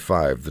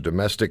MI5, the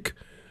Domestic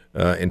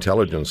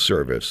Intelligence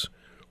Service,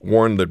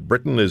 warned that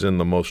Britain is in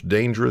the most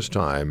dangerous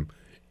time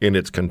in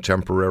its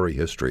contemporary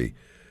history.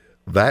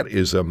 That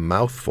is a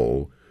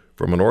mouthful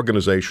from an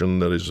organization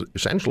that is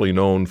essentially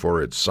known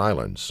for its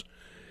silence.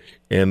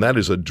 And that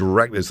is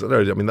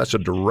that's a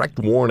direct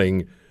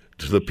warning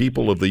to the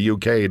people of the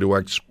UK to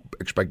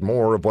expect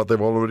more of what they've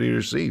already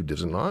received,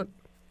 is it not?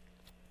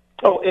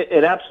 Oh,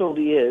 it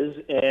absolutely is.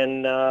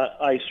 And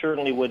I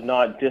certainly would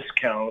not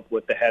discount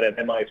what the head of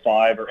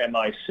MI5 or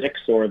MI6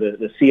 or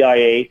the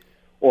CIA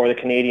or the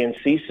Canadian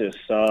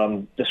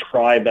CSIS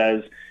describe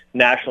as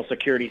national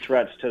security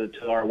threats to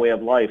our way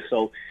of life.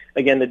 So,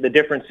 again, the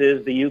difference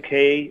is the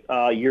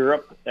UK,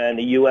 Europe, and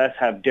the US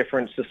have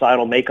different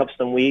societal makeups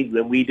than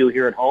we do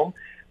here at home.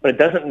 But it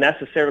doesn't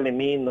necessarily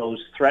mean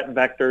those threat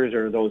vectors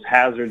or those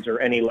hazards are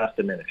any less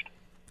diminished.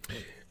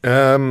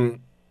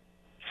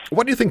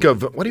 What do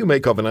you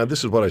make of, and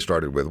this is what I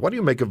started with, what do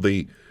you make of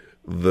the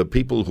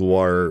people who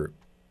are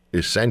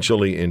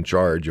essentially in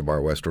charge of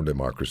our Western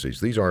democracies?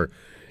 These are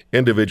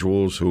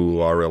individuals who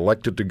are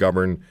elected to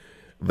govern.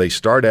 They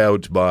start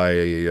out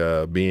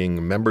by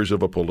being members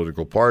of a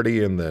political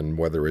party, and then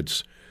whether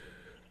it's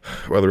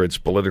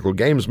political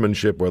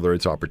gamesmanship, whether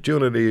it's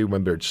opportunity,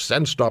 whether it's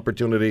sensed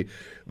opportunity,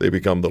 they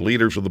become the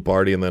leaders of the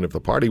party, and then if the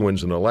party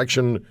wins an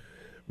election,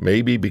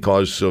 maybe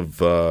because of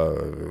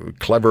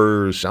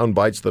clever sound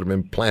bites that have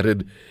been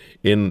planted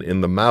in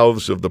the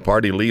mouths of the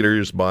party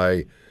leaders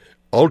by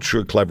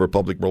ultra-clever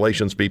public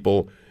relations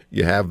people,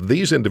 you have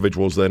these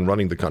individuals then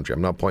running the country.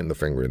 I'm not pointing the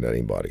finger at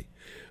anybody.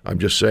 I'm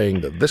just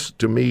saying that this,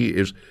 to me,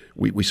 is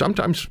we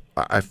sometimes,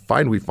 I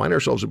find we find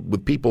ourselves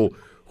with people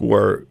who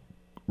are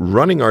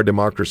running our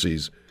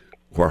democracies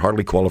who are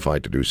hardly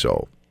qualified to do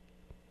so.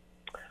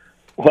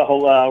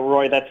 Well,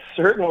 Roy, that's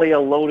certainly a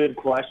loaded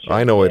question.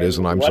 I know it is,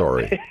 and I'm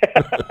sorry.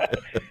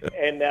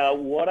 And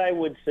what I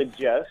would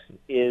suggest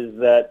is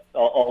that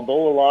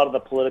although a lot of the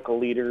political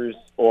leaders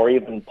or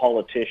even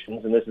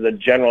politicians, and this is a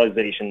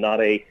generalization,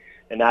 not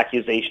an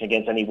accusation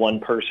against any one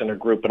person or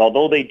group, but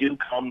although they do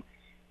come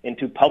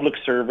into public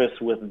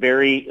service with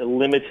very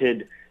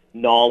limited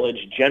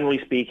knowledge, generally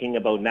speaking,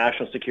 about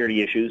national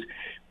security issues,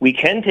 we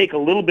can take a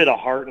little bit of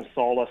heart and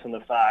solace in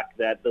the fact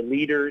that the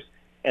leaders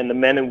and the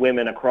men and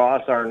women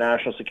across our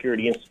national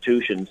security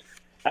institutions,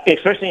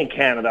 especially in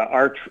Canada,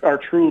 are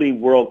truly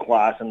world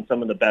class and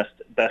some of the best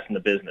in the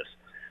business.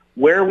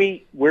 Where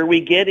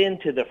we get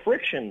into the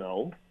friction,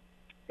 though,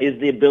 is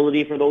the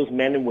ability for those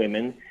men and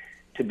women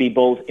to be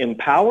both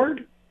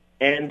empowered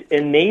and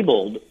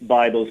enabled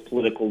by those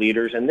political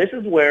leaders. And this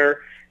is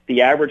where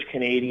the average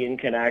Canadian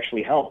can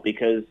actually help,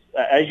 because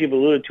as you've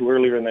alluded to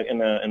earlier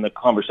in the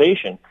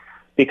conversation,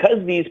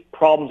 because these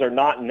problems are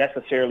not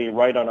necessarily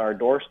right on our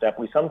doorstep,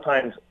 we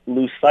sometimes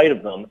lose sight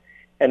of them.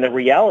 And the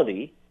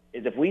reality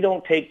is if we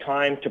don't take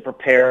time to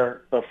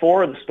prepare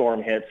before the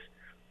storm hits,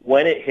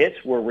 when it hits,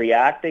 we're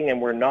reacting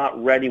and we're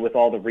not ready with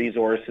all the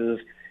resources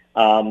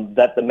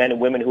that the men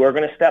and women who are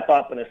going to step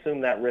up and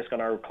assume that risk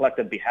on our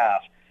collective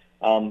behalf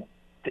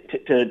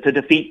to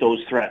defeat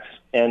those threats.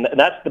 And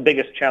that's the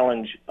biggest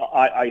challenge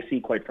I see,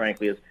 quite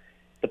frankly, is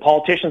the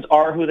politicians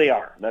are who they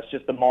are. That's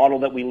just the model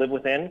that we live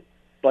within.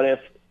 But if,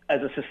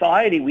 as a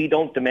society, we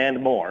don't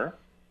demand more,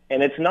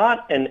 and it's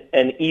not an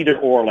either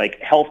or, like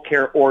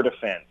healthcare or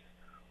defense,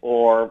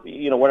 or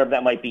whatever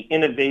that might be,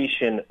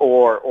 innovation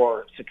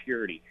or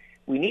security.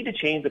 We need to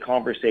change the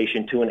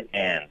conversation to an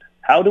and.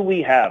 How do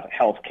we have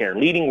healthcare,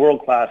 leading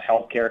world-class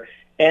healthcare,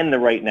 and the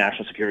right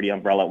national security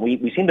umbrella?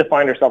 We seem to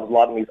find ourselves a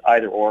lot in these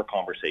either-or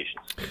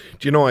conversations.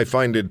 Do you know, I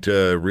find it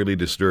really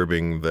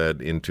disturbing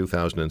that in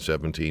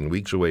 2017,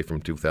 weeks away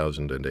from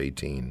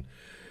 2018,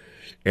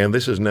 and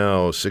this is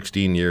now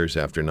 16 years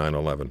after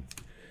 9/11,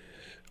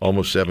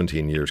 almost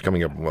 17 years,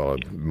 coming up,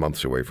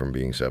 months away from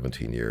being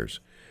 17 years.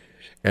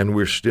 And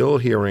we're still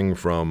hearing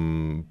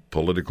from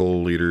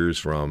political leaders,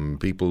 from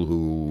people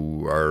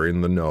who are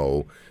in the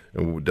know.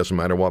 It doesn't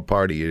matter what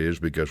party it is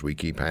because we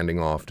keep handing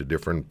off to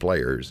different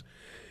players.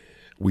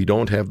 We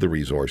don't have the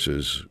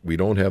resources. We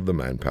don't have the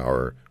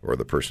manpower or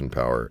the person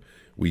power.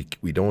 We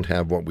don't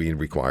have what we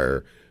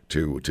require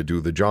to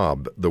do the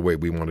job the way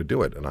we want to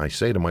do it. And I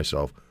say to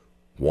myself,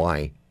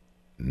 why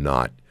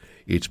not?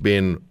 It's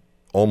been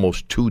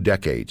almost 2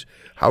 decades.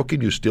 How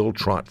can you still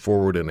trot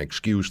forward an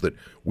excuse that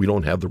we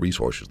don't have the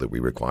resources that we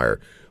require?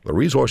 The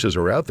resources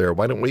are out there.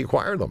 Why don't we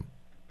acquire them?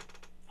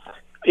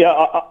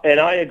 Yeah, and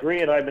I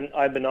agree. And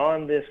I've been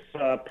on this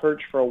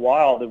perch for a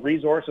while. The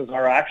resources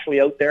are actually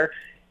out there,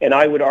 and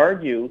I would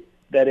argue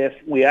that if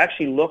we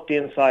actually looked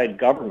inside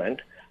government,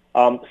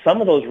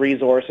 some of those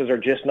resources are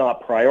just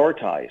not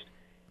prioritized.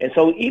 And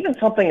so even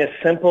something as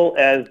simple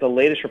as the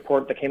latest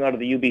report that came out of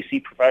the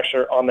UBC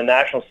professor on the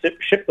National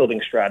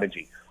Shipbuilding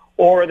Strategy,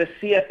 or the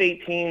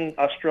CF-18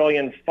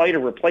 Australian Fighter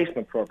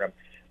Replacement Program,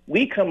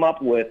 we come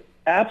up with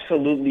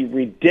absolutely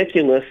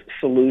ridiculous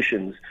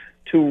solutions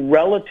to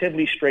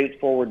relatively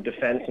straightforward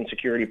defense and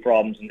security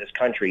problems in this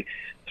country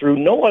through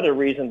no other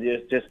reason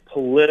than just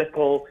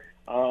political,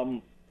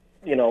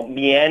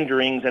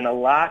 meanderings and a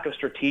lack of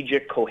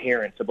strategic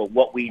coherence about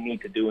what we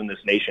need to do in this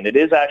nation. It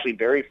is actually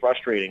very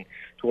frustrating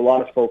to a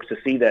lot of folks to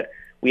see that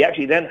we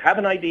actually then have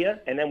an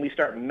idea and then we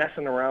start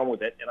messing around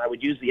with it. And I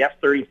would use the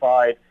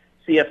F-35,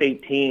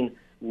 CF-18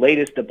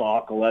 latest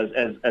debacle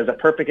as a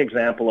perfect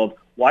example of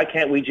why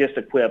can't we just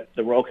equip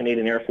the Royal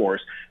Canadian Air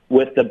Force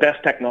with the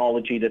best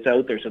technology that's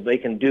out there so they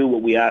can do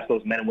what we ask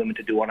those men and women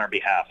to do on our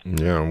behalf.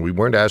 Yeah, we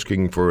weren't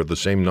asking for the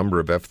same number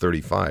of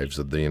F-35s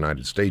that the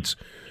United States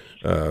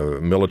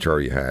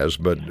military has,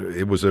 but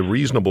it was a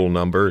reasonable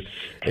number,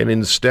 and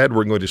instead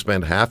we're going to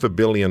spend $500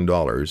 million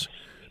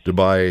to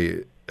buy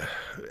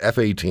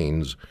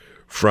F-18s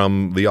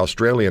from the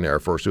Australian Air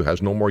Force, who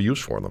has no more use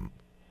for them.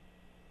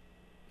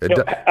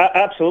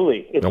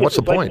 Absolutely. What's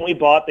the point? Like when we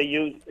bought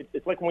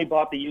it's like when we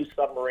bought the used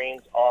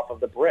submarines off of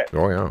the Brits.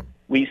 Oh yeah.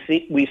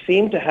 We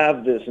seem to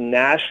have this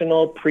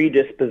national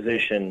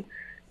predisposition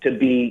to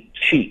be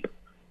cheap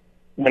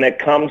when it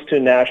comes to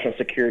national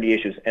security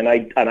issues, and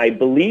I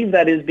believe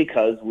that is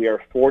because we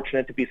are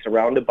fortunate to be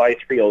surrounded by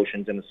 3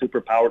 oceans and a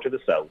superpower to the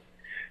south.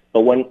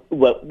 But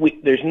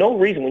there's no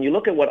reason, when you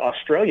look at what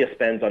Australia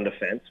spends on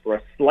defense for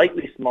a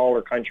slightly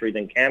smaller country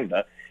than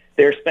Canada,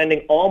 they're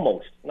spending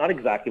almost, not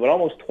exactly, but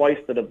almost twice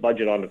the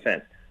budget on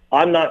defense.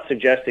 I'm not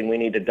suggesting we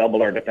need to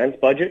double our defense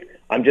budget.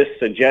 I'm just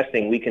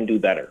suggesting we can do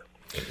better.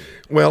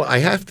 Well, I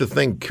have to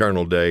think,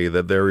 Colonel Day,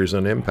 that there is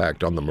an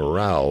impact on the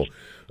morale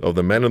of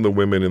the men and the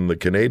women in the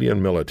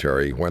Canadian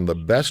military when the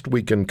best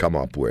we can come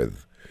up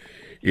with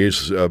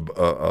is a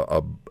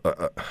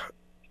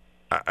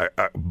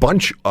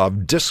bunch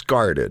of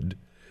discarded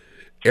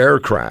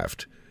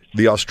aircraft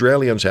the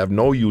Australians have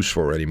no use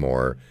for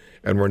anymore,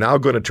 and we're now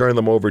going to turn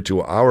them over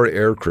to our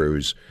air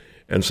crews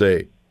and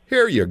say,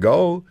 here you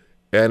go,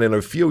 and in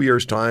a few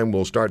years' time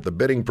we'll start the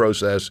bidding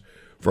process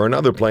for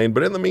another plane,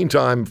 but in the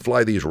meantime,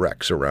 fly these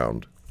wrecks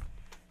around.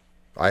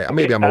 I'm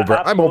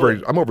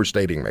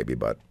overstating maybe,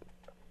 but...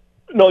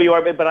 No, you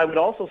are, but I would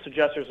also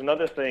suggest there's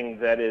another thing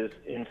that is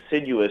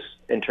insidious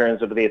in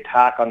terms of the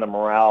attack on the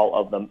morale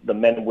of the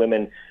men and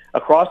women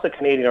across the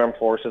Canadian Armed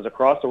Forces,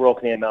 across the Royal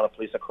Canadian Mounted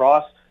Police,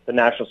 across the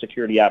national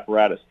security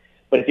apparatus.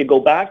 But if you go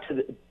back to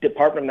the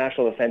Department of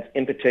National Defense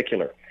in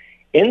particular,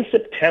 in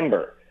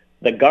September,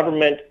 the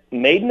government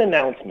made an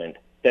announcement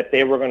that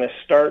they were going to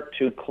start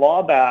to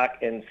claw back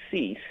and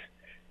cease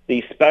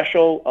the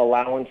special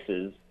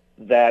allowances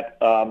that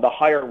the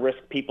higher risk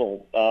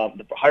people,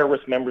 the higher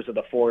risk members of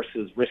the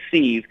forces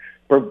receive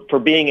for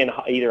being in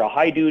either a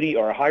high duty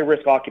or a high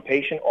risk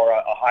occupation or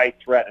a high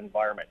threat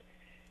environment.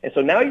 And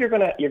so now you're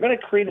going to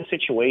create a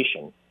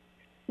situation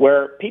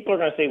where people are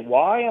going to say,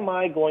 why am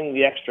I going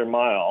the extra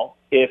mile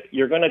if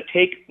you're going to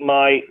take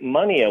my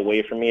money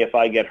away from me if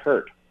I get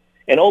hurt?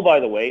 And oh, by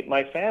the way,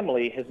 my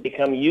family has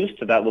become used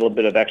to that little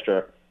bit of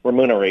extra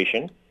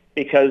remuneration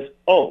because,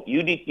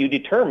 you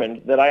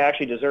determined that I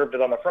actually deserved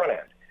it on the front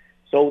end.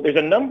 So there's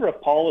a number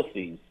of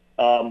policies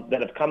that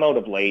have come out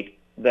of late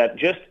that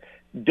just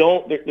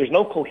there's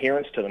no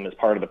coherence to them as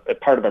part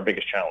of our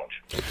biggest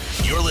challenge.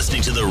 You're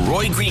listening to The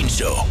Roy Green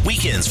Show,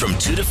 weekends from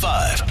 2 to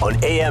 5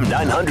 on AM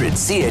 900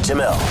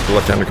 CHML.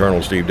 Lieutenant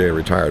Colonel Steve Day,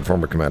 retired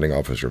former commanding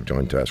officer of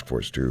Joint Task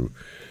Force 2.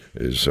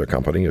 His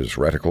company is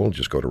Reticle.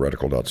 Just go to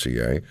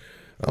reticle.ca.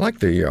 I like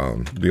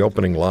the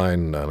opening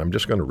line, and I'm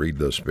just going to read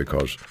this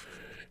because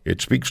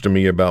it speaks to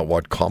me about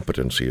what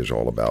competency is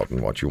all about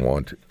and what you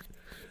want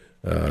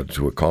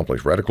to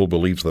accomplish. Reticle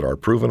believes that our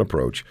proven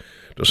approach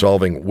to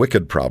solving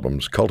wicked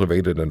problems,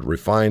 cultivated and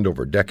refined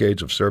over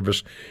decades of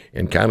service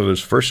in Canada's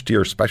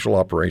first-tier Special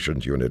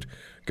Operations Unit,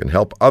 can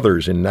help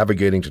others in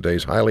navigating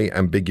today's highly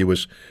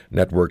ambiguous,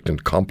 networked,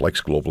 and complex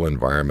global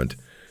environment.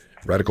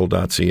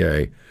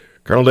 Reticle.ca.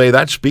 Colonel Day,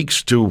 that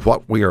speaks to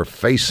what we are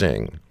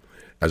facing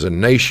as a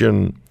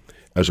nation,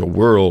 as a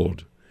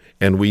world,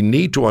 And we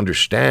need to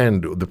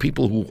understand, the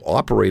people who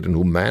operate and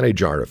who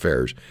manage our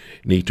affairs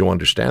need to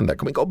understand that.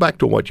 Can we go back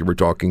to what you were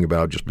talking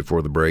about just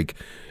before the break?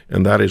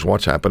 And that is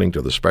what's happening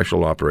to the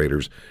special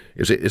operators.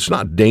 It's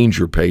not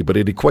danger pay, but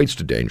it equates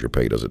to danger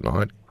pay, does it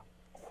not?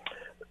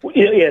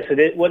 Yes, it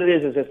is. What it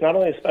is it's not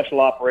only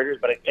special operators,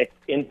 but it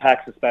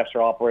impacts the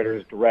special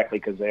operators directly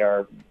because they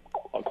are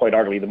quite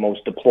arguably the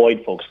most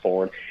deployed folks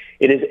forward.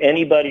 It is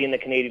anybody in the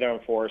Canadian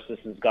Armed Forces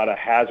who's got a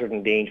hazard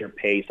and danger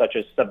pay, such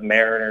as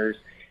submariners,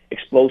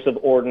 explosive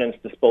ordnance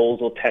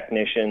disposal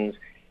technicians,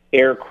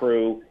 air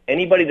crew.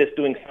 Anybody that's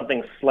doing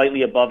something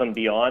slightly above and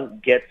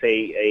beyond gets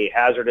a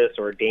hazardous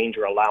or a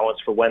danger allowance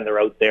for when they're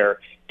out there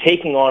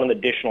taking on an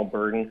additional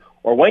burden,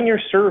 or when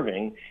you're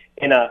serving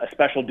in a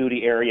special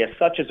duty area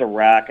such as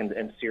Iraq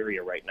and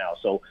Syria right now.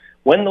 So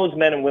when those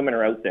men and women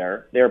are out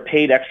there, they're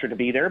paid extra to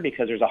be there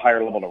because there's a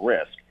higher level of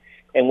risk.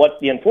 And what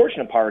the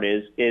unfortunate part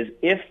is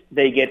if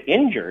they get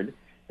injured,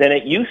 then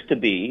it used to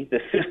be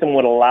the system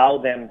would allow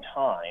them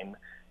time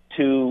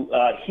to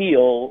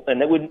heal,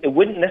 and it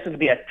wouldn't necessarily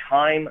be a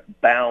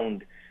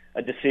time-bound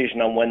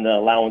decision on when the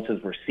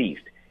allowances were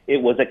ceased.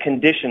 It was a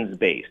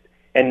conditions-based.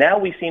 And now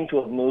we seem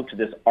to have moved to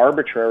this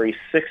arbitrary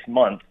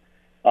 6-month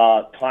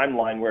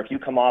timeline where if you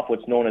come off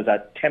what's known as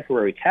a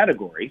temporary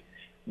category,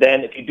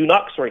 then if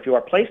you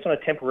are placed on a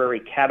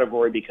temporary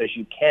category because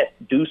you can't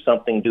do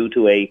something due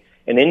to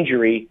an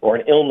injury or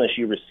an illness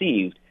you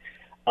received,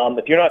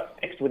 if you're not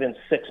fixed within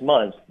 6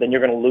 months, then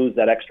you're going to lose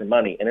that extra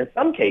money. And in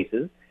some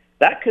cases,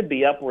 that could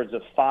be upwards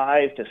of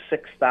 $5,000 to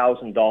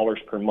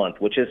 $6,000 per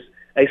month, which is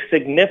a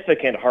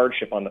significant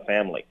hardship on the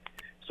family.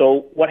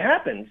 So what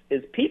happens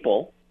is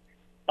people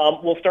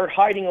will start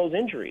hiding those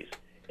injuries.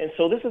 And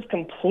so this is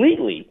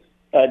completely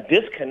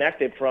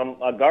disconnected from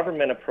a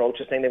government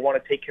approach of saying they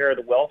want to take care of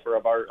the welfare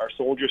of our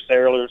soldiers,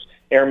 sailors,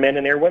 airmen,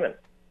 and airwomen.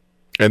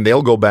 And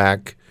they'll go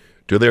back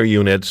to their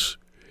units,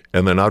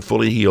 and they're not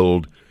fully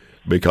healed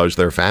because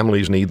their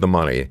families need the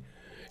money.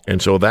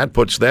 And so that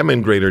puts them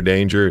in greater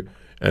danger,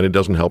 and it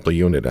doesn't help the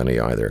unit any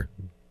either.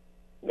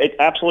 It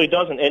absolutely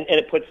doesn't. And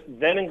it puts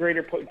them in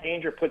greater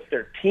danger, puts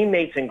their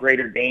teammates in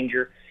greater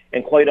danger,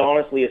 and quite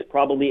honestly is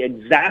probably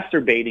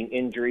exacerbating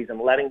injuries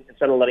and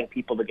instead of letting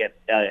people to get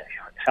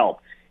help.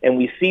 And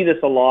we see this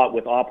a lot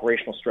with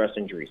operational stress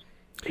injuries.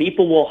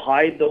 People will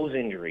hide those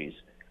injuries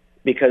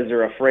because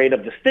they're afraid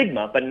of the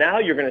stigma, but now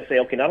you're going to say,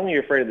 okay, not only are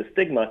you afraid of the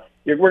stigma,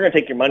 we're going to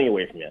take your money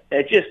away from you.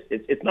 And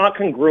it's not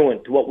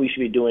congruent to what we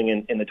should be doing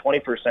in the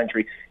 21st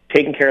century,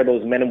 taking care of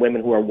those men and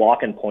women who are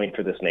walking point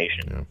for this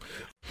nation. Yeah.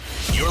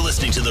 You're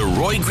listening to The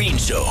Roy Green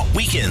Show,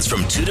 weekends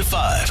from 2 to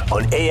 5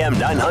 on AM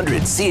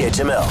 900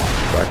 CHML.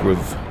 Back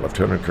with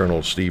Lieutenant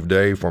Colonel Steve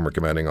Day, former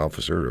commanding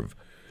officer of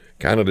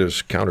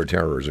Canada's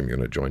Counterterrorism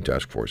Unit, Joint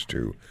Task Force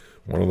 2,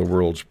 one of the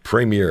world's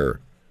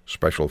premier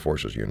Special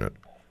Forces unit.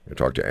 You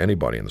talk to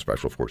anybody in the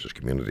Special Forces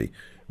community,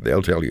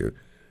 they'll tell you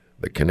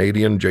the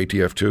Canadian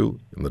JTF-2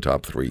 in the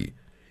top 3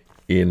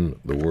 in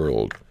the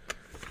world.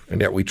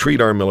 And yet we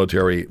treat our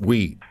military,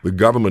 the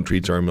government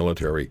treats our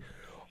military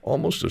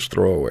almost as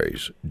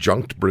throwaways.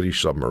 Junked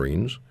British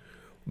submarines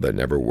that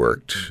never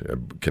worked. A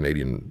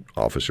Canadian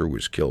officer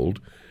was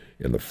killed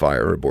in the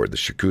fire aboard the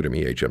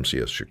Chicoutimi,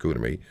 HMCS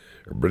Chicoutimi.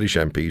 A British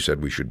MP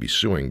said we should be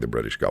suing the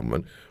British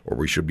government, or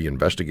we should be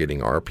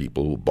investigating our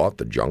people who bought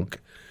the junk.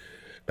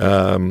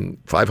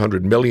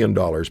 $500 million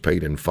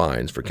paid in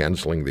fines for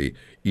cancelling the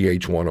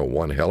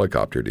EH-101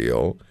 helicopter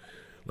deal.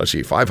 Let's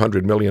see,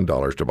 $500 million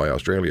to buy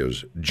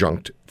Australia's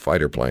junked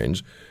fighter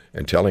planes,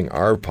 and telling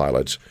our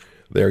pilots,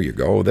 there you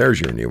go, there's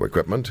your new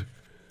equipment,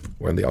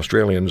 when the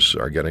Australians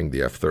are getting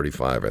the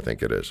F-35, I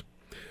think it is.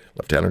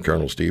 Lieutenant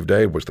Colonel Steve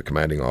Day was the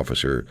commanding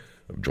officer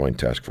of Joint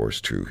Task Force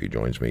 2. He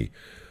joins me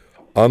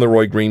on The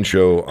Roy Green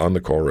Show on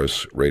the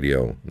Chorus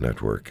Radio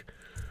Network.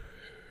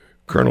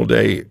 Colonel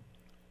Day,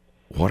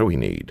 what do we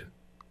need?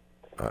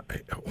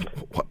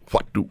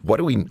 What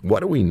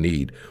do we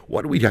need?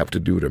 What do we have to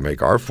do to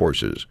make our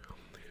forces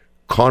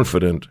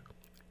confident?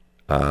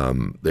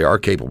 They are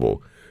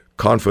capable,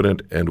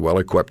 confident, and well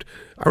equipped.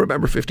 I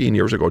remember 15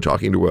 years ago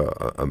talking to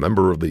a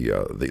member of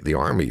the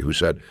Army who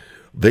said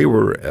they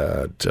were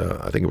at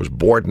I think it was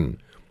Borden,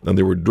 and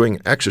they were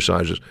doing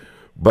exercises,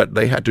 but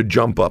they had to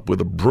jump up with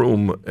a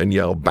broom and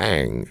yell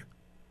 "bang"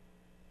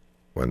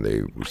 when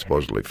they were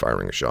supposedly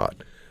firing a shot.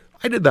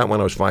 I did that when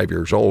I was 5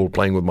 years old,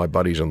 playing with my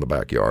buddies in the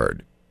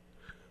backyard.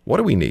 What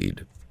do we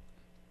need?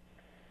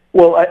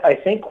 Well, I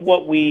think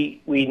what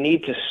we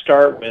need to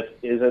start with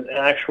is an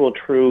actual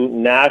true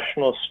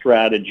national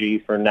strategy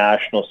for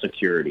national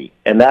security.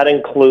 And that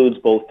includes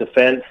both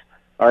defense,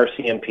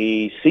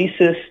 RCMP,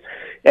 CSIS,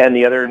 and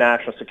the other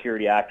national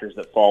security actors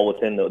that fall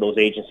within those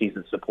agencies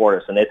that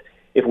support us. And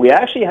if we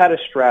actually had a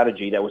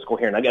strategy that was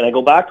coherent, again, I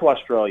go back to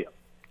Australia,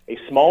 a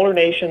smaller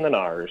nation than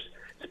ours,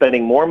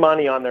 spending more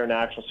money on their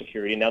national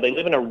security. Now, they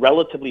live in a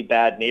relatively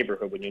bad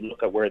neighborhood when you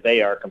look at where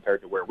they are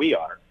compared to where we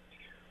are.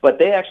 But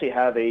they actually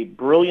have a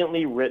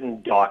brilliantly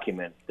written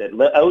document that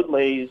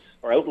outlines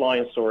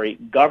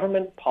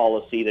government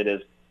policy that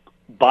is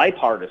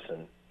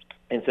bipartisan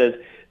and says,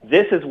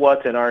 this is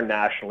what's in our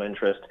national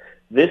interest.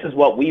 this is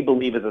what we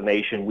believe as a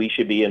nation we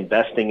should be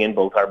investing in,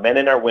 both our men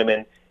and our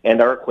women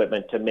and our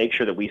equipment, to make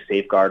sure that we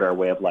safeguard our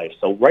way of life.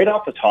 So right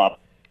off the top,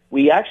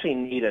 we actually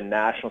need a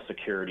national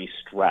security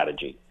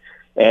strategy.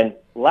 And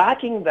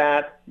lacking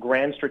that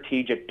grand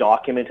strategic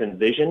document and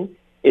vision,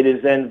 it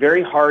is then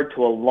very hard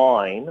to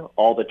align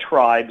all the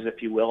tribes,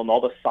 if you will, and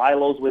all the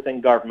silos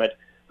within government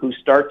who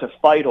start to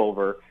fight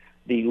over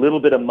the little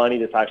bit of money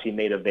that's actually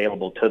made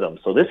available to them.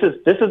 So this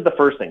is the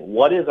first thing.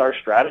 What is our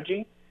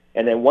strategy?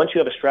 And then once you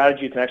have a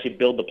strategy, you can actually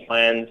build the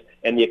plans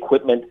and the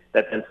equipment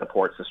that then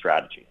supports the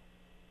strategy.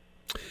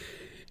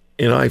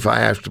 If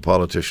I asked a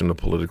politician, a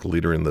political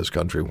leader in this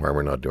country, why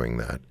we're not doing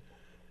that,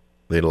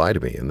 they lie to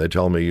me and they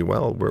tell me,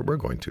 "Well, we're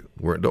going to.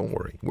 Don't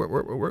worry,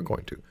 we're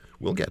going to.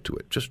 We'll get to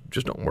it.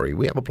 Just don't worry.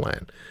 We have a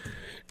plan."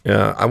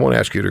 I won't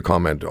ask you to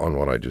comment on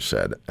what I just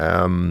said.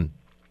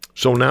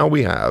 So now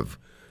we have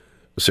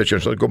a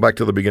situation. Let's go back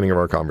to the beginning of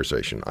our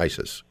conversation.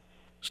 ISIS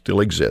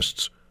still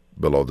exists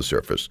below the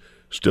surface.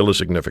 Still a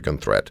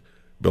significant threat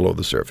below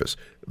the surface.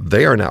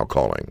 They are now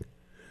calling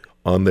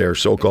on their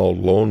so-called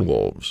lone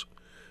wolves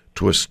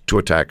to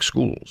attack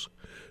schools,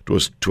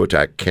 to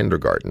attack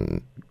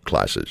kindergarten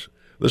classes.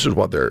 This is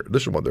what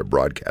they're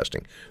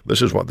broadcasting.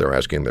 This is what they're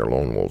asking their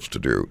lone wolves to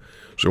do.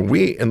 So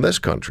we in this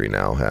country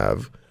now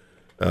have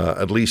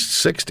at least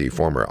 60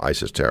 former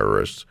ISIS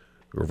terrorists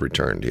who have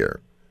returned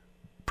here.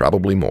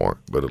 Probably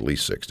more, but at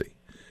least 60.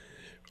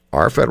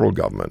 Our federal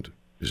government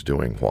is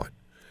doing what?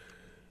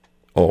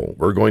 Oh,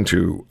 we're going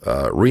to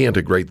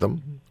reintegrate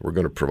them. We're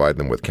going to provide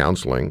them with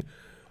counseling.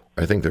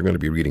 I think they're going to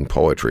be reading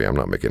poetry. I'm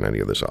not making any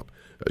of this up,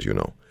 as you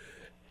know.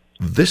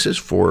 This is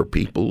for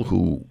people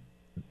who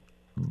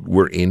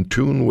we're in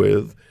tune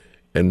with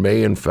and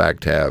may in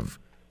fact have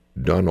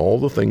done all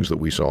the things that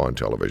we saw on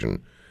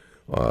television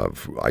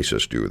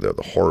ISIS do, the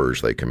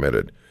horrors they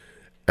committed,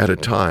 at a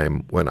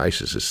time when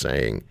ISIS is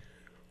saying,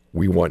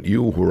 we want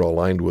you who are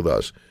aligned with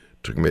us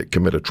to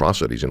commit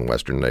atrocities in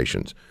Western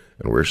nations.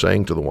 And we're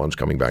saying to the ones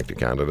coming back to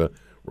Canada,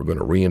 we're going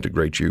to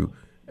reintegrate you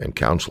and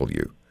counsel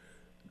you.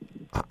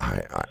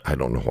 I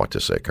don't know what to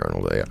say,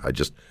 Colonel. I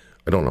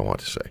don't know what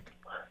to say.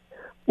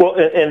 Well,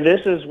 and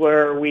this is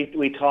where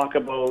we talk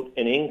about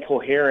an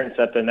incoherence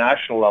at the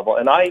national level.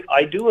 And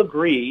I do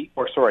believe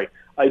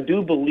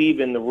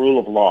in the rule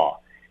of law.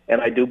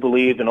 And I do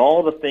believe in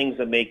all the things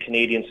that make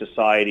Canadian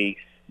society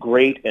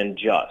great and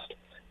just.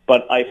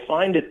 But I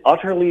find it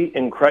utterly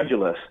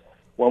incredulous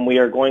when we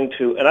are going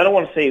to, and I don't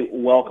want to say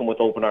welcome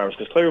with open arms,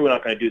 because clearly we're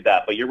not going to do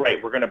that, but you're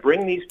right, we're going to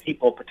bring these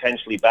people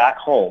potentially back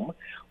home,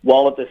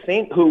 while at the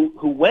same, who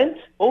went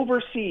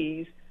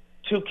overseas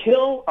to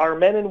kill our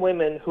men and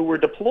women who were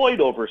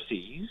deployed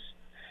overseas,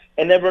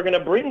 and then we're going to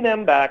bring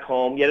them back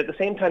home, yet at the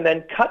same time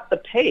then cut the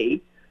pay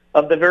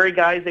of the very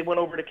guys they went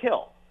over to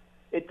kill.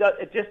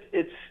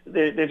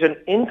 There's an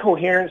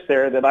incoherence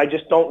there that I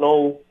just don't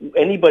know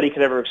anybody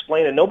could ever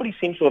explain, and nobody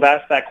seems to have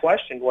asked that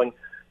question, going,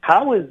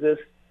 how is this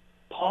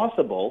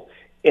possible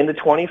in the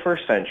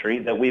 21st century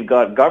that we've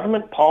got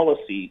government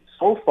policy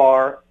so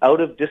far out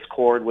of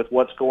discord with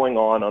what's going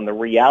on the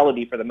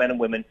reality for the men and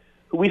women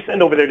who we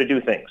send over there to do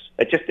things?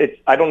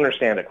 I don't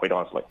understand it, quite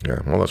honestly.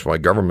 Yeah, well, that's why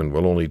government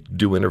will only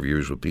do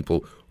interviews with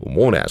people who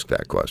won't ask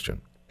that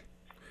question.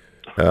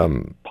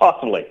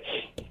 Possibly.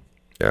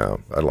 Yeah,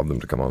 I'd love them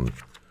to come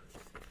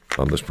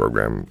on this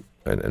program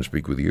and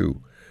speak with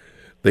you.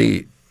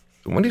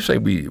 When you say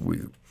we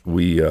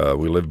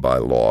live by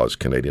laws,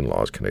 Canadian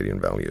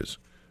values,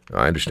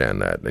 I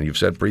understand that. And you've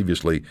said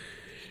previously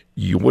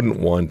you wouldn't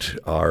want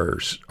our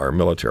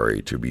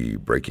military to be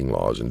breaking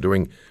laws and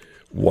doing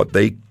what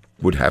they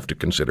would have to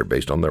consider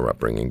based on their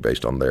upbringing,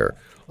 based on their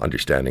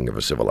understanding of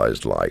a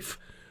civilized life.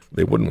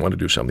 They wouldn't want to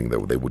do something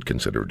that they would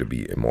consider to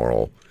be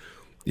immoral.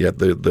 Yet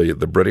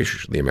the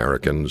British, the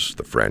Americans,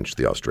 the French,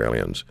 the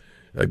Australians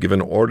have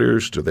given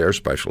orders to their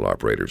special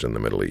operators in the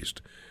Middle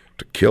East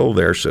to kill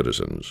their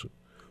citizens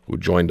who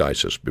joined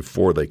ISIS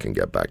before they can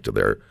get back to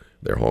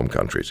their home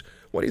countries.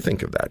 What do you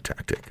think of that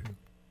tactic?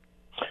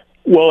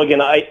 Well,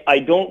 again, I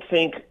don't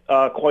think,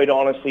 quite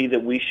honestly,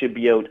 that we should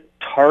be out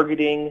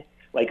targeting,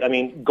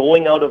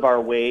 going out of our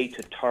way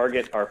to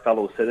target our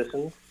fellow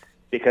citizens,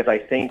 because I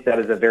think that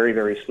is a very,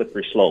 very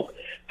slippery slope.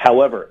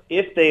 However,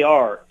 if they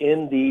are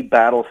in the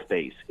battle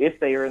space, if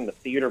they are in the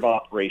theater of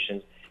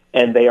operations,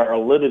 and they are a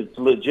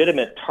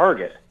legitimate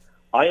target,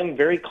 I am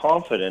very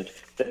confident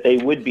that they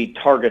would be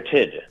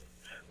targeted.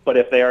 But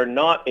if they are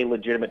not a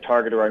legitimate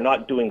target or are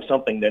not doing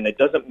something, then it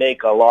doesn't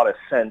make a lot of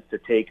sense to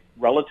take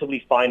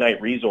relatively finite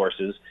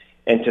resources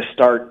and to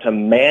start to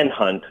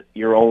manhunt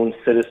your own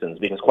citizens.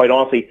 Because quite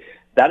honestly,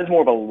 that is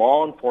more of a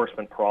law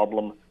enforcement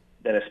problem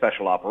than a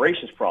special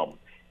operations problem.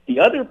 The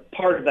other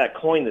part of that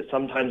coin that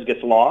sometimes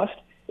gets lost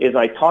is,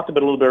 I talked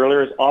about a little bit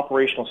earlier, is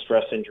operational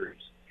stress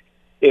injuries.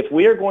 If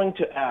we are going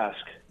to ask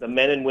the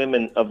men and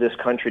women of this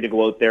country to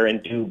go out there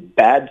and do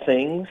bad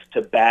things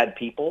to bad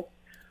people,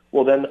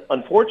 well then,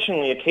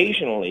 unfortunately,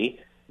 occasionally,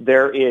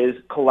 there is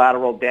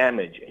collateral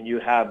damage, and you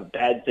have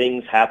bad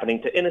things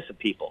happening to innocent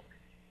people.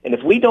 And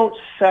if we don't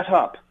set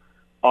up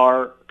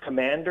our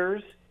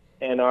commanders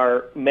and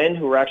our men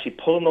who are actually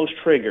pulling those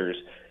triggers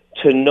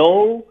to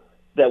know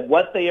that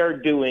what they are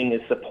doing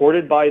is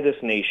supported by this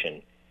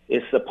nation,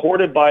 is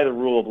supported by the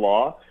rule of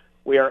law.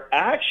 We are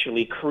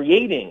actually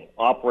creating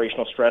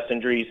operational stress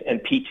injuries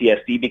and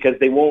PTSD because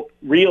they won't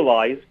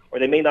realize, or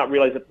they may not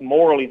realize that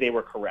morally they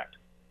were correct.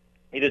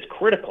 It is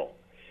critical.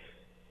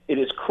 It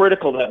is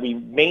critical that we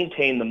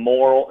maintain the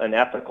moral and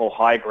ethical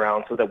high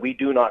ground so that we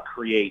do not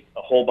create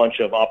a whole bunch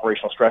of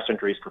operational stress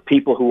injuries for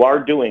people who are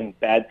doing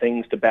bad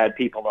things to bad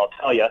people. And I'll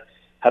tell you,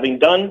 having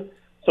done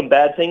some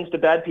bad things to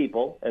bad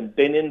people and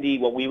been in the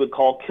what we would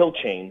call kill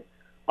chain,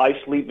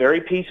 I sleep very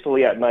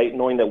peacefully at night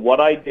knowing that what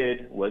I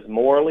did was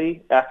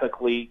morally,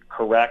 ethically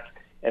correct,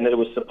 and that it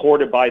was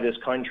supported by this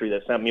country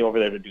that sent me over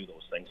there to do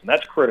those things. And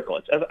that's critical.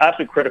 It's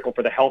absolutely critical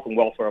for the health and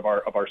welfare of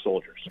our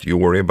soldiers. Do you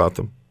worry about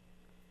them?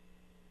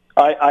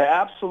 I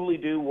absolutely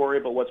do worry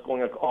about what's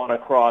going on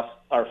across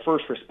our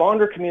first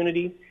responder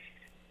community,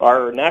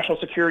 our national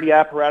security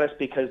apparatus,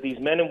 because these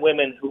men and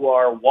women who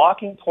are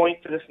walking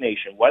point for this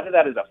nation, whether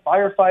that is a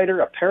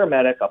firefighter, a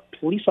paramedic, a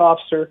police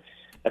officer,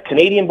 a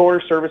Canadian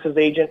Border Services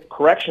agent,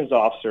 corrections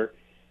officer,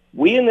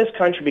 we in this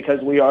country,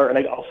 because we are, and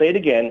I'll say it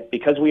again,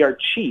 because we are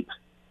cheap,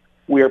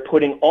 we are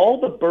putting all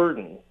the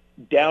burden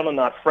down on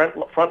that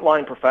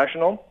frontline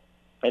professional,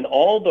 and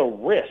all the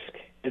risk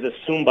is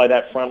assumed by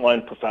that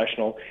frontline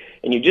professional.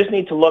 And you just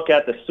need to look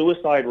at the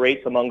suicide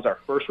rates amongst our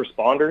first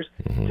responders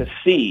to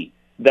see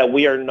that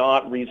we are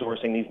not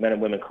resourcing these men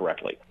and women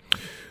correctly.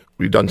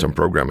 We've done some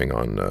programming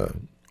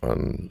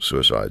on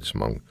suicides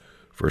among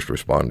first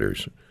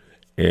responders,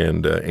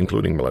 and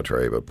including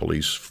military, but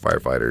police,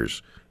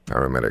 firefighters,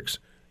 paramedics,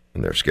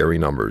 and they're scary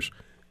numbers,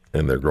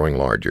 and they're growing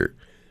larger.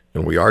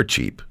 And we are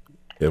cheap,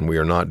 and we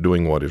are not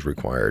doing what is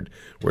required.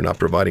 We're not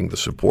providing the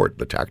support,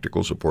 the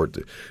tactical support,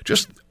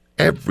 just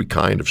every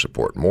kind of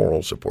support,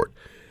 moral support.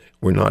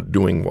 We're not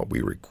doing what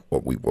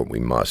we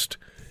must,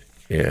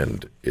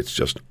 and it's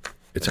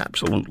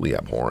absolutely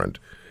abhorrent.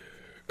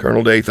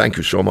 Colonel Day, thank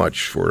you so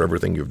much for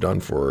everything you've done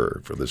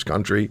for this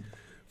country,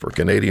 for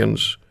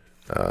Canadians.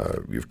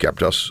 You've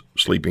kept us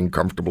sleeping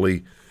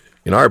comfortably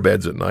in our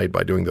beds at night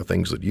by doing the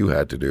things that you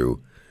had to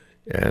do,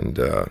 and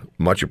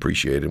much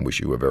appreciated, and wish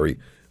you a very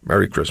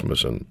Merry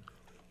Christmas and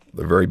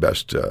the very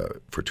best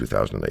for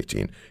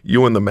 2018.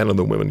 You and the men and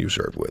the women you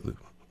served with.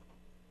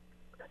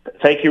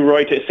 Thank you,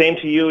 Roy. Same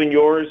to you and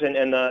yours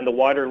and the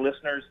wider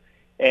listeners.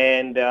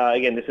 And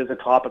again, this is a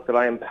topic that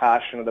I am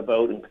passionate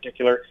about in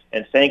particular.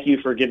 And thank you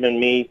for giving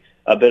me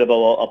a bit of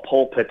a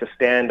pulpit to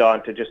stand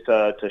on, to just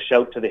to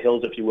shout to the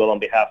hills, if you will, on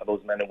behalf of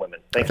those men and women.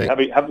 Thank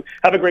you.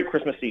 Have a great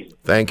Christmas season.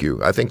 Thank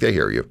you. I think they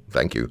hear you.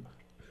 Thank you.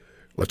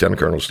 Lieutenant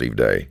Colonel Steve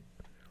Day,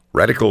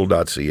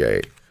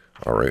 reticle.ca,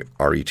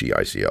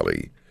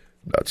 reticle.ca.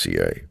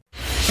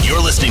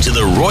 You're listening to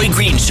The Roy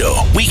Green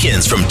Show,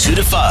 weekends from 2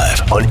 to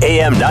 5 on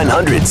AM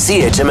 900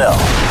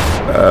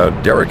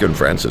 CHML. Derek and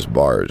Frances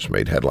Bars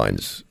made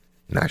headlines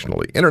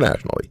nationally,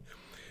 internationally,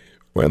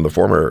 when the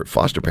former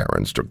foster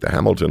parents took the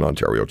Hamilton,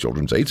 Ontario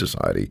Children's Aid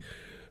Society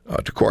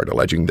to court,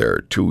 alleging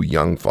their two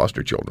young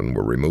foster children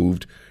were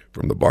removed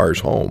from the Bars'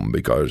 home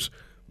because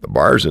the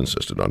Bars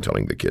insisted on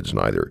telling the kids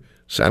neither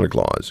Santa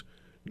Claus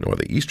nor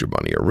the Easter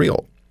Bunny are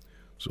real.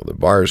 So the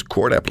Bars'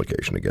 court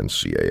application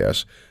against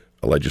CAS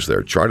alleges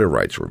their charter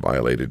rights were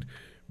violated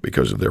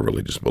because of their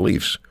religious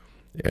beliefs.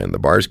 And the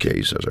Bars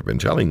case, as I've been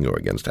telling you,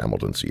 against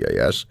Hamilton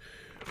CAS,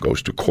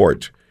 goes to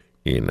court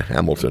in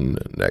Hamilton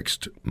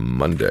next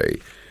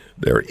Monday.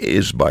 There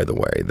is, by the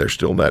way, there's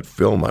still that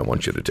film I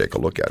want you to take a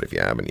look at if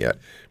you haven't yet.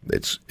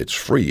 It's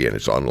free and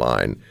it's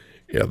online.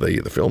 Yeah,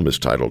 the film is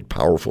titled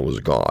Powerful as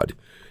God,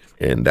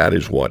 and that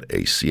is what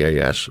a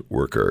CAS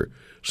worker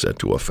said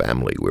to a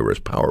family. We're as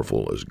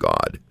powerful as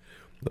God.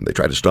 And they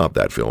tried to stop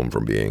that film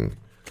from being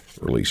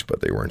released,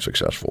 but they weren't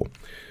successful.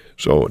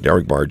 So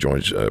Derek Bars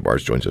joins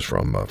us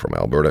from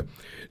Alberta.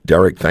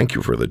 Derek, thank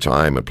you for the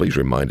time, and please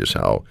remind us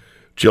how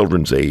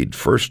Children's Aid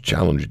first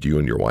challenged you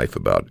and your wife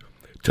about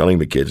telling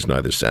the kids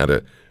neither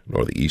Santa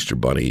nor the Easter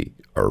Bunny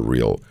are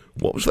real.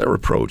 What was their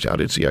approach? How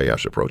did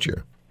CAS approach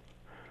you?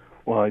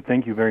 Well, I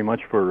thank you very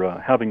much for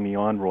having me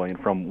on, Roy. And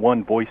from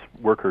one voice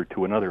worker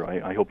to another,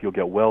 I hope you'll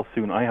get well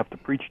soon. I have to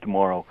preach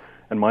tomorrow,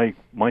 and my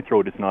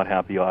throat is not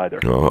happy either.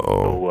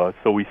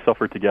 So we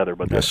suffer together,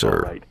 but that's all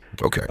right.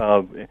 Okay.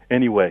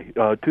 Anyway,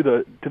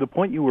 to the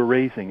point you were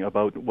raising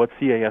about what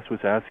CAS was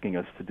asking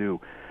us to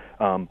do,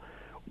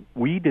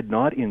 we did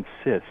not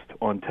insist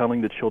on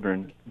telling the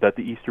children that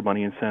the Easter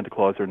Bunny and Santa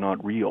Claus are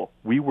not real.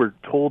 We were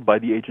told by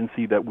the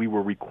agency that we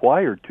were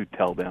required to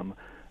tell them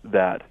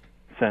that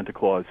Santa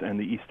Claus and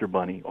the Easter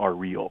Bunny are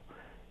real.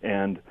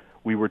 And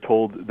we were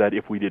told that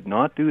if we did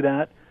not do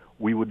that,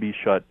 we would be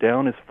shut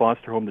down as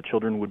foster home, the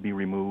children would be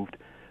removed.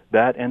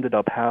 That ended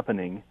up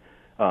happening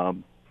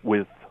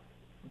with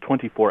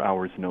 24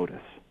 hours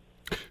notice.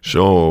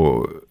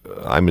 So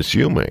I'm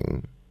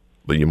assuming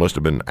that you must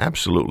have been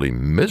absolutely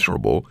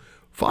miserable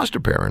foster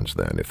parents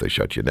then if they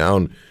shut you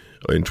down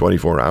in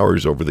 24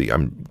 hours over the,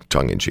 I'm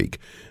tongue-in-cheek,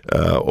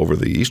 over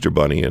the Easter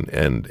Bunny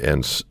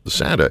and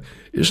Santa.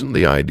 Isn't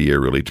the idea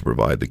really to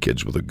provide the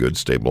kids with a good,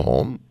 stable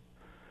home?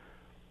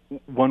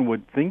 One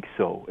would think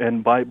so.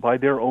 And by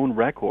their own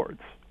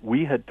records,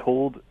 we had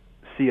told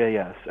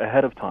CAS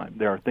ahead of time,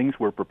 there are things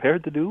we're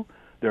prepared to do,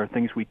 there are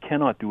things we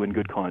cannot do in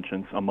good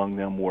conscience. Among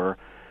them were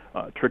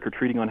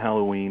trick-or-treating on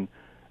Halloween,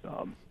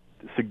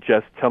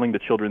 telling the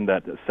children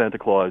that Santa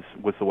Claus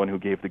was the one who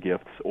gave the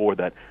gifts, or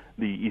that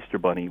the Easter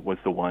Bunny was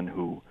the one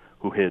who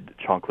hid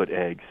chocolate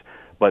eggs.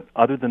 But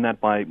other than that,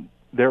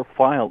 their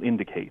file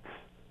indicates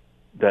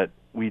that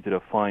we did a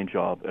fine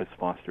job as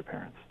foster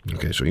parents.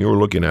 Okay, so you were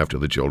looking after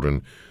the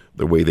children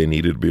the way they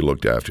needed to be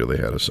looked after. They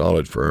had a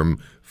solid, firm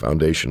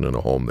foundation and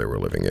a home they were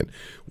living in.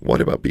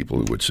 What about people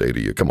who would say to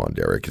you, come on,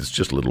 Derek, it's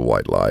just little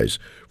white lies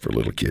for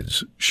little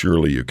kids.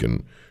 Surely you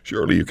can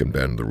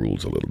bend the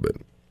rules a little bit.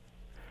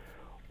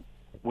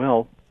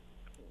 Well,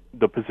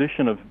 the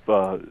position of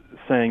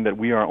saying that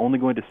we are only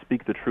going to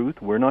speak the truth,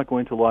 we're not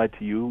going to lie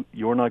to you,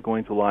 you're not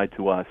going to lie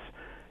to us.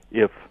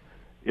 If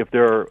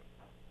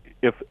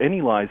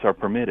any lies are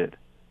permitted,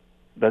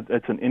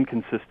 that's an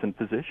inconsistent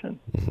position.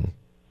 Mm-hmm.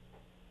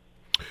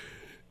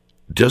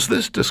 Does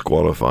this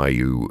disqualify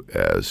you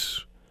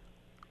as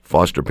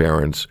foster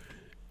parents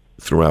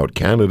throughout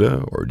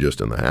Canada or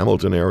just in the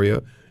Hamilton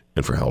area,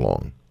 and for how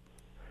long?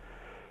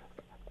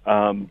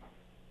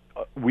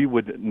 We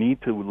would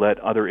need to let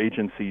other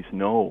agencies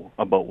know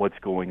about what's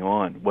going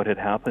on, what had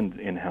happened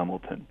in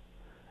Hamilton.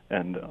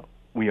 And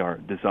we are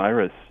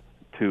desirous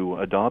to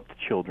adopt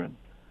children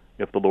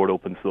if the Lord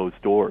opens those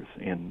doors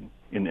in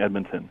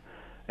Edmonton.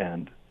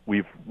 And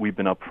we've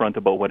been upfront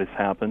about what has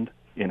happened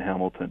in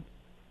Hamilton.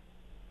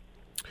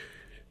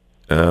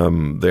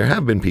 There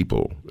have been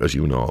people, as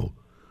you know,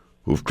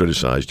 who've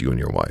criticized you and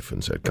your wife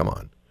and said, come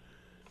on,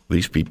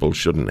 these people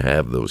shouldn't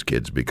have those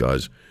kids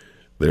because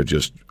they're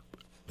just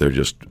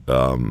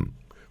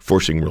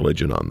forcing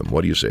religion on them.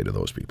 What do you say to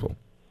those people?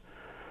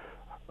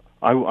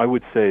 I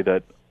would say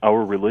that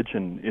our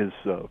religion is,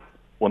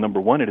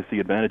 number one, it is the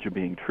advantage of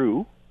being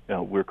true.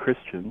 We're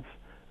Christians.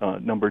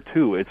 Number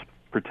two, it's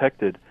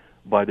protected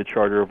by the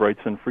Charter of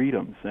Rights and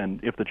Freedoms.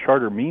 And if the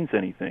Charter means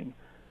anything,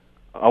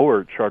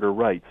 our Charter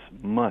rights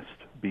must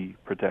be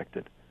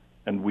protected.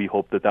 And we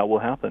hope that will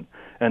happen.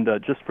 And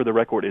just for the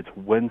record, it's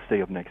Wednesday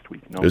of next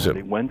week. No, is Monday,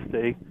 it?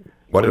 Wednesday.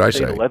 What did I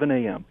say? 11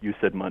 a.m. You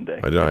said Monday.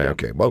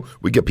 Okay. Well,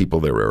 we get people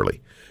there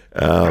early.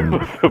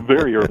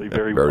 Very early,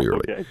 very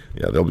early. Okay.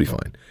 Yeah, they'll be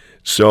fine.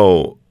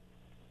 So,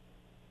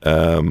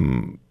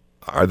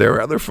 are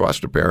there other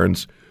foster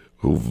parents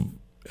who've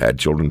had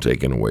children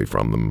taken away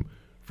from them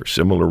for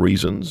similar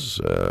reasons?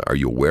 Are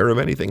you aware of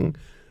anything?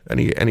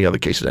 Any other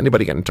cases?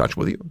 Anybody get in touch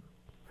with you?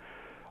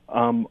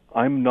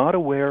 I'm not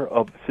aware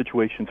of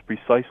situations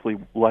precisely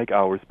like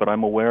ours, but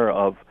I'm aware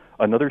of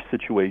another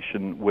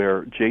situation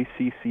where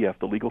JCCF,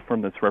 the legal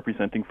firm that's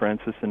representing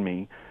Francis and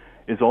me,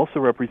 is also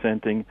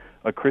representing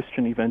a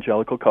Christian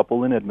evangelical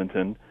couple in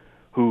Edmonton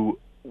who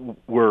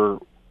were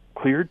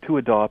cleared to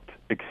adopt,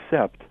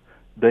 except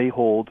they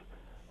hold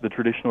the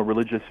traditional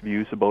religious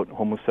views about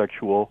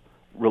homosexual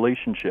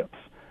relationships.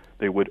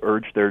 They would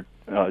urge their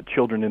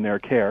children in their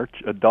care,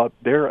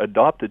 their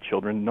adopted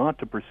children, not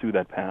to pursue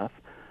that path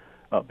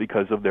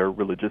because of their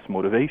religious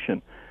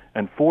motivation.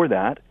 And for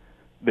that,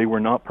 they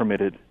were not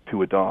permitted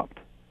to adopt.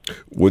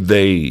 Would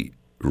they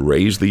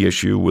raise the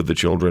issue with the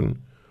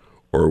children,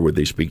 or would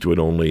they speak to it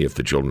only if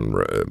the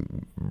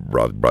children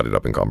brought it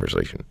up in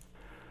conversation?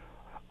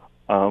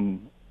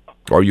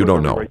 Or you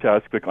don't know? Right to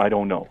ask, I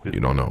don't know.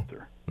 You don't know?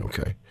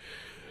 Okay.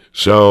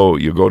 So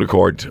you go to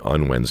court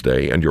on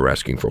Wednesday, and you're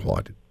asking for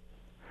what?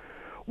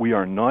 We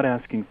are not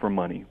asking for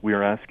money. We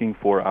are asking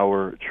for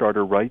our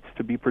charter rights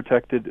to be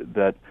protected,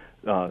 that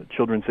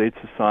Children's Aid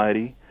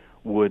Society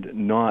would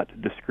not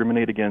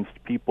discriminate against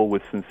people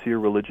with sincere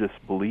religious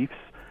beliefs.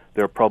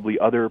 There are probably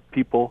other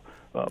people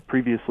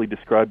previously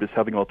described as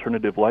having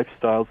alternative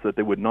lifestyles that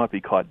they would not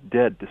be caught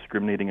dead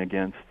discriminating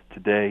against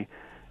today,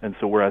 and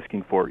so we're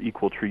asking for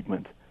equal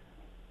treatment.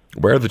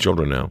 Where are the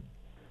children now?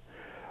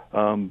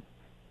 I'm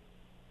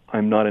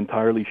not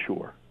entirely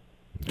sure.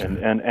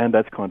 Okay. And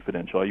that's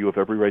confidential. You have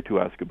every right to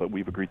ask it, but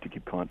we've agreed to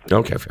keep confidential.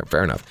 Okay,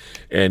 fair enough.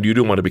 And you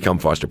do want to become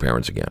foster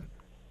parents again?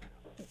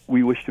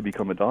 We wish to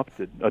become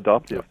adoptive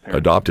parents.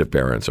 Adoptive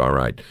parents, all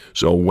right.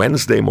 So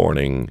Wednesday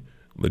morning,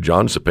 the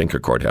John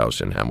Sapinka Courthouse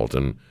in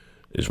Hamilton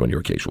is when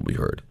your case will be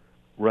heard.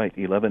 Right,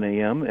 11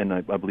 a.m., and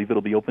I believe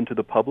it'll be open to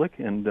the public,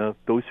 and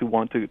those who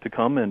want to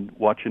come and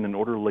watch in an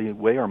orderly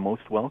way are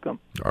most welcome.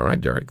 All right,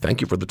 Derek,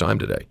 thank you for the time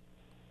today.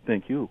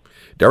 Thank you.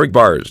 Derek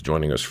Bars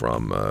joining us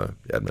from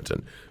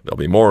Edmonton. There'll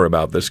be more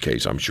about this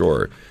case, I'm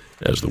sure,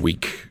 as the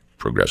week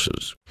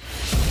progresses.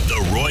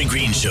 The Roy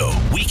Green Show,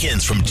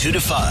 weekends from 2 to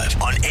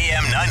 5 on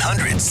AM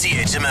 900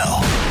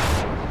 CHML.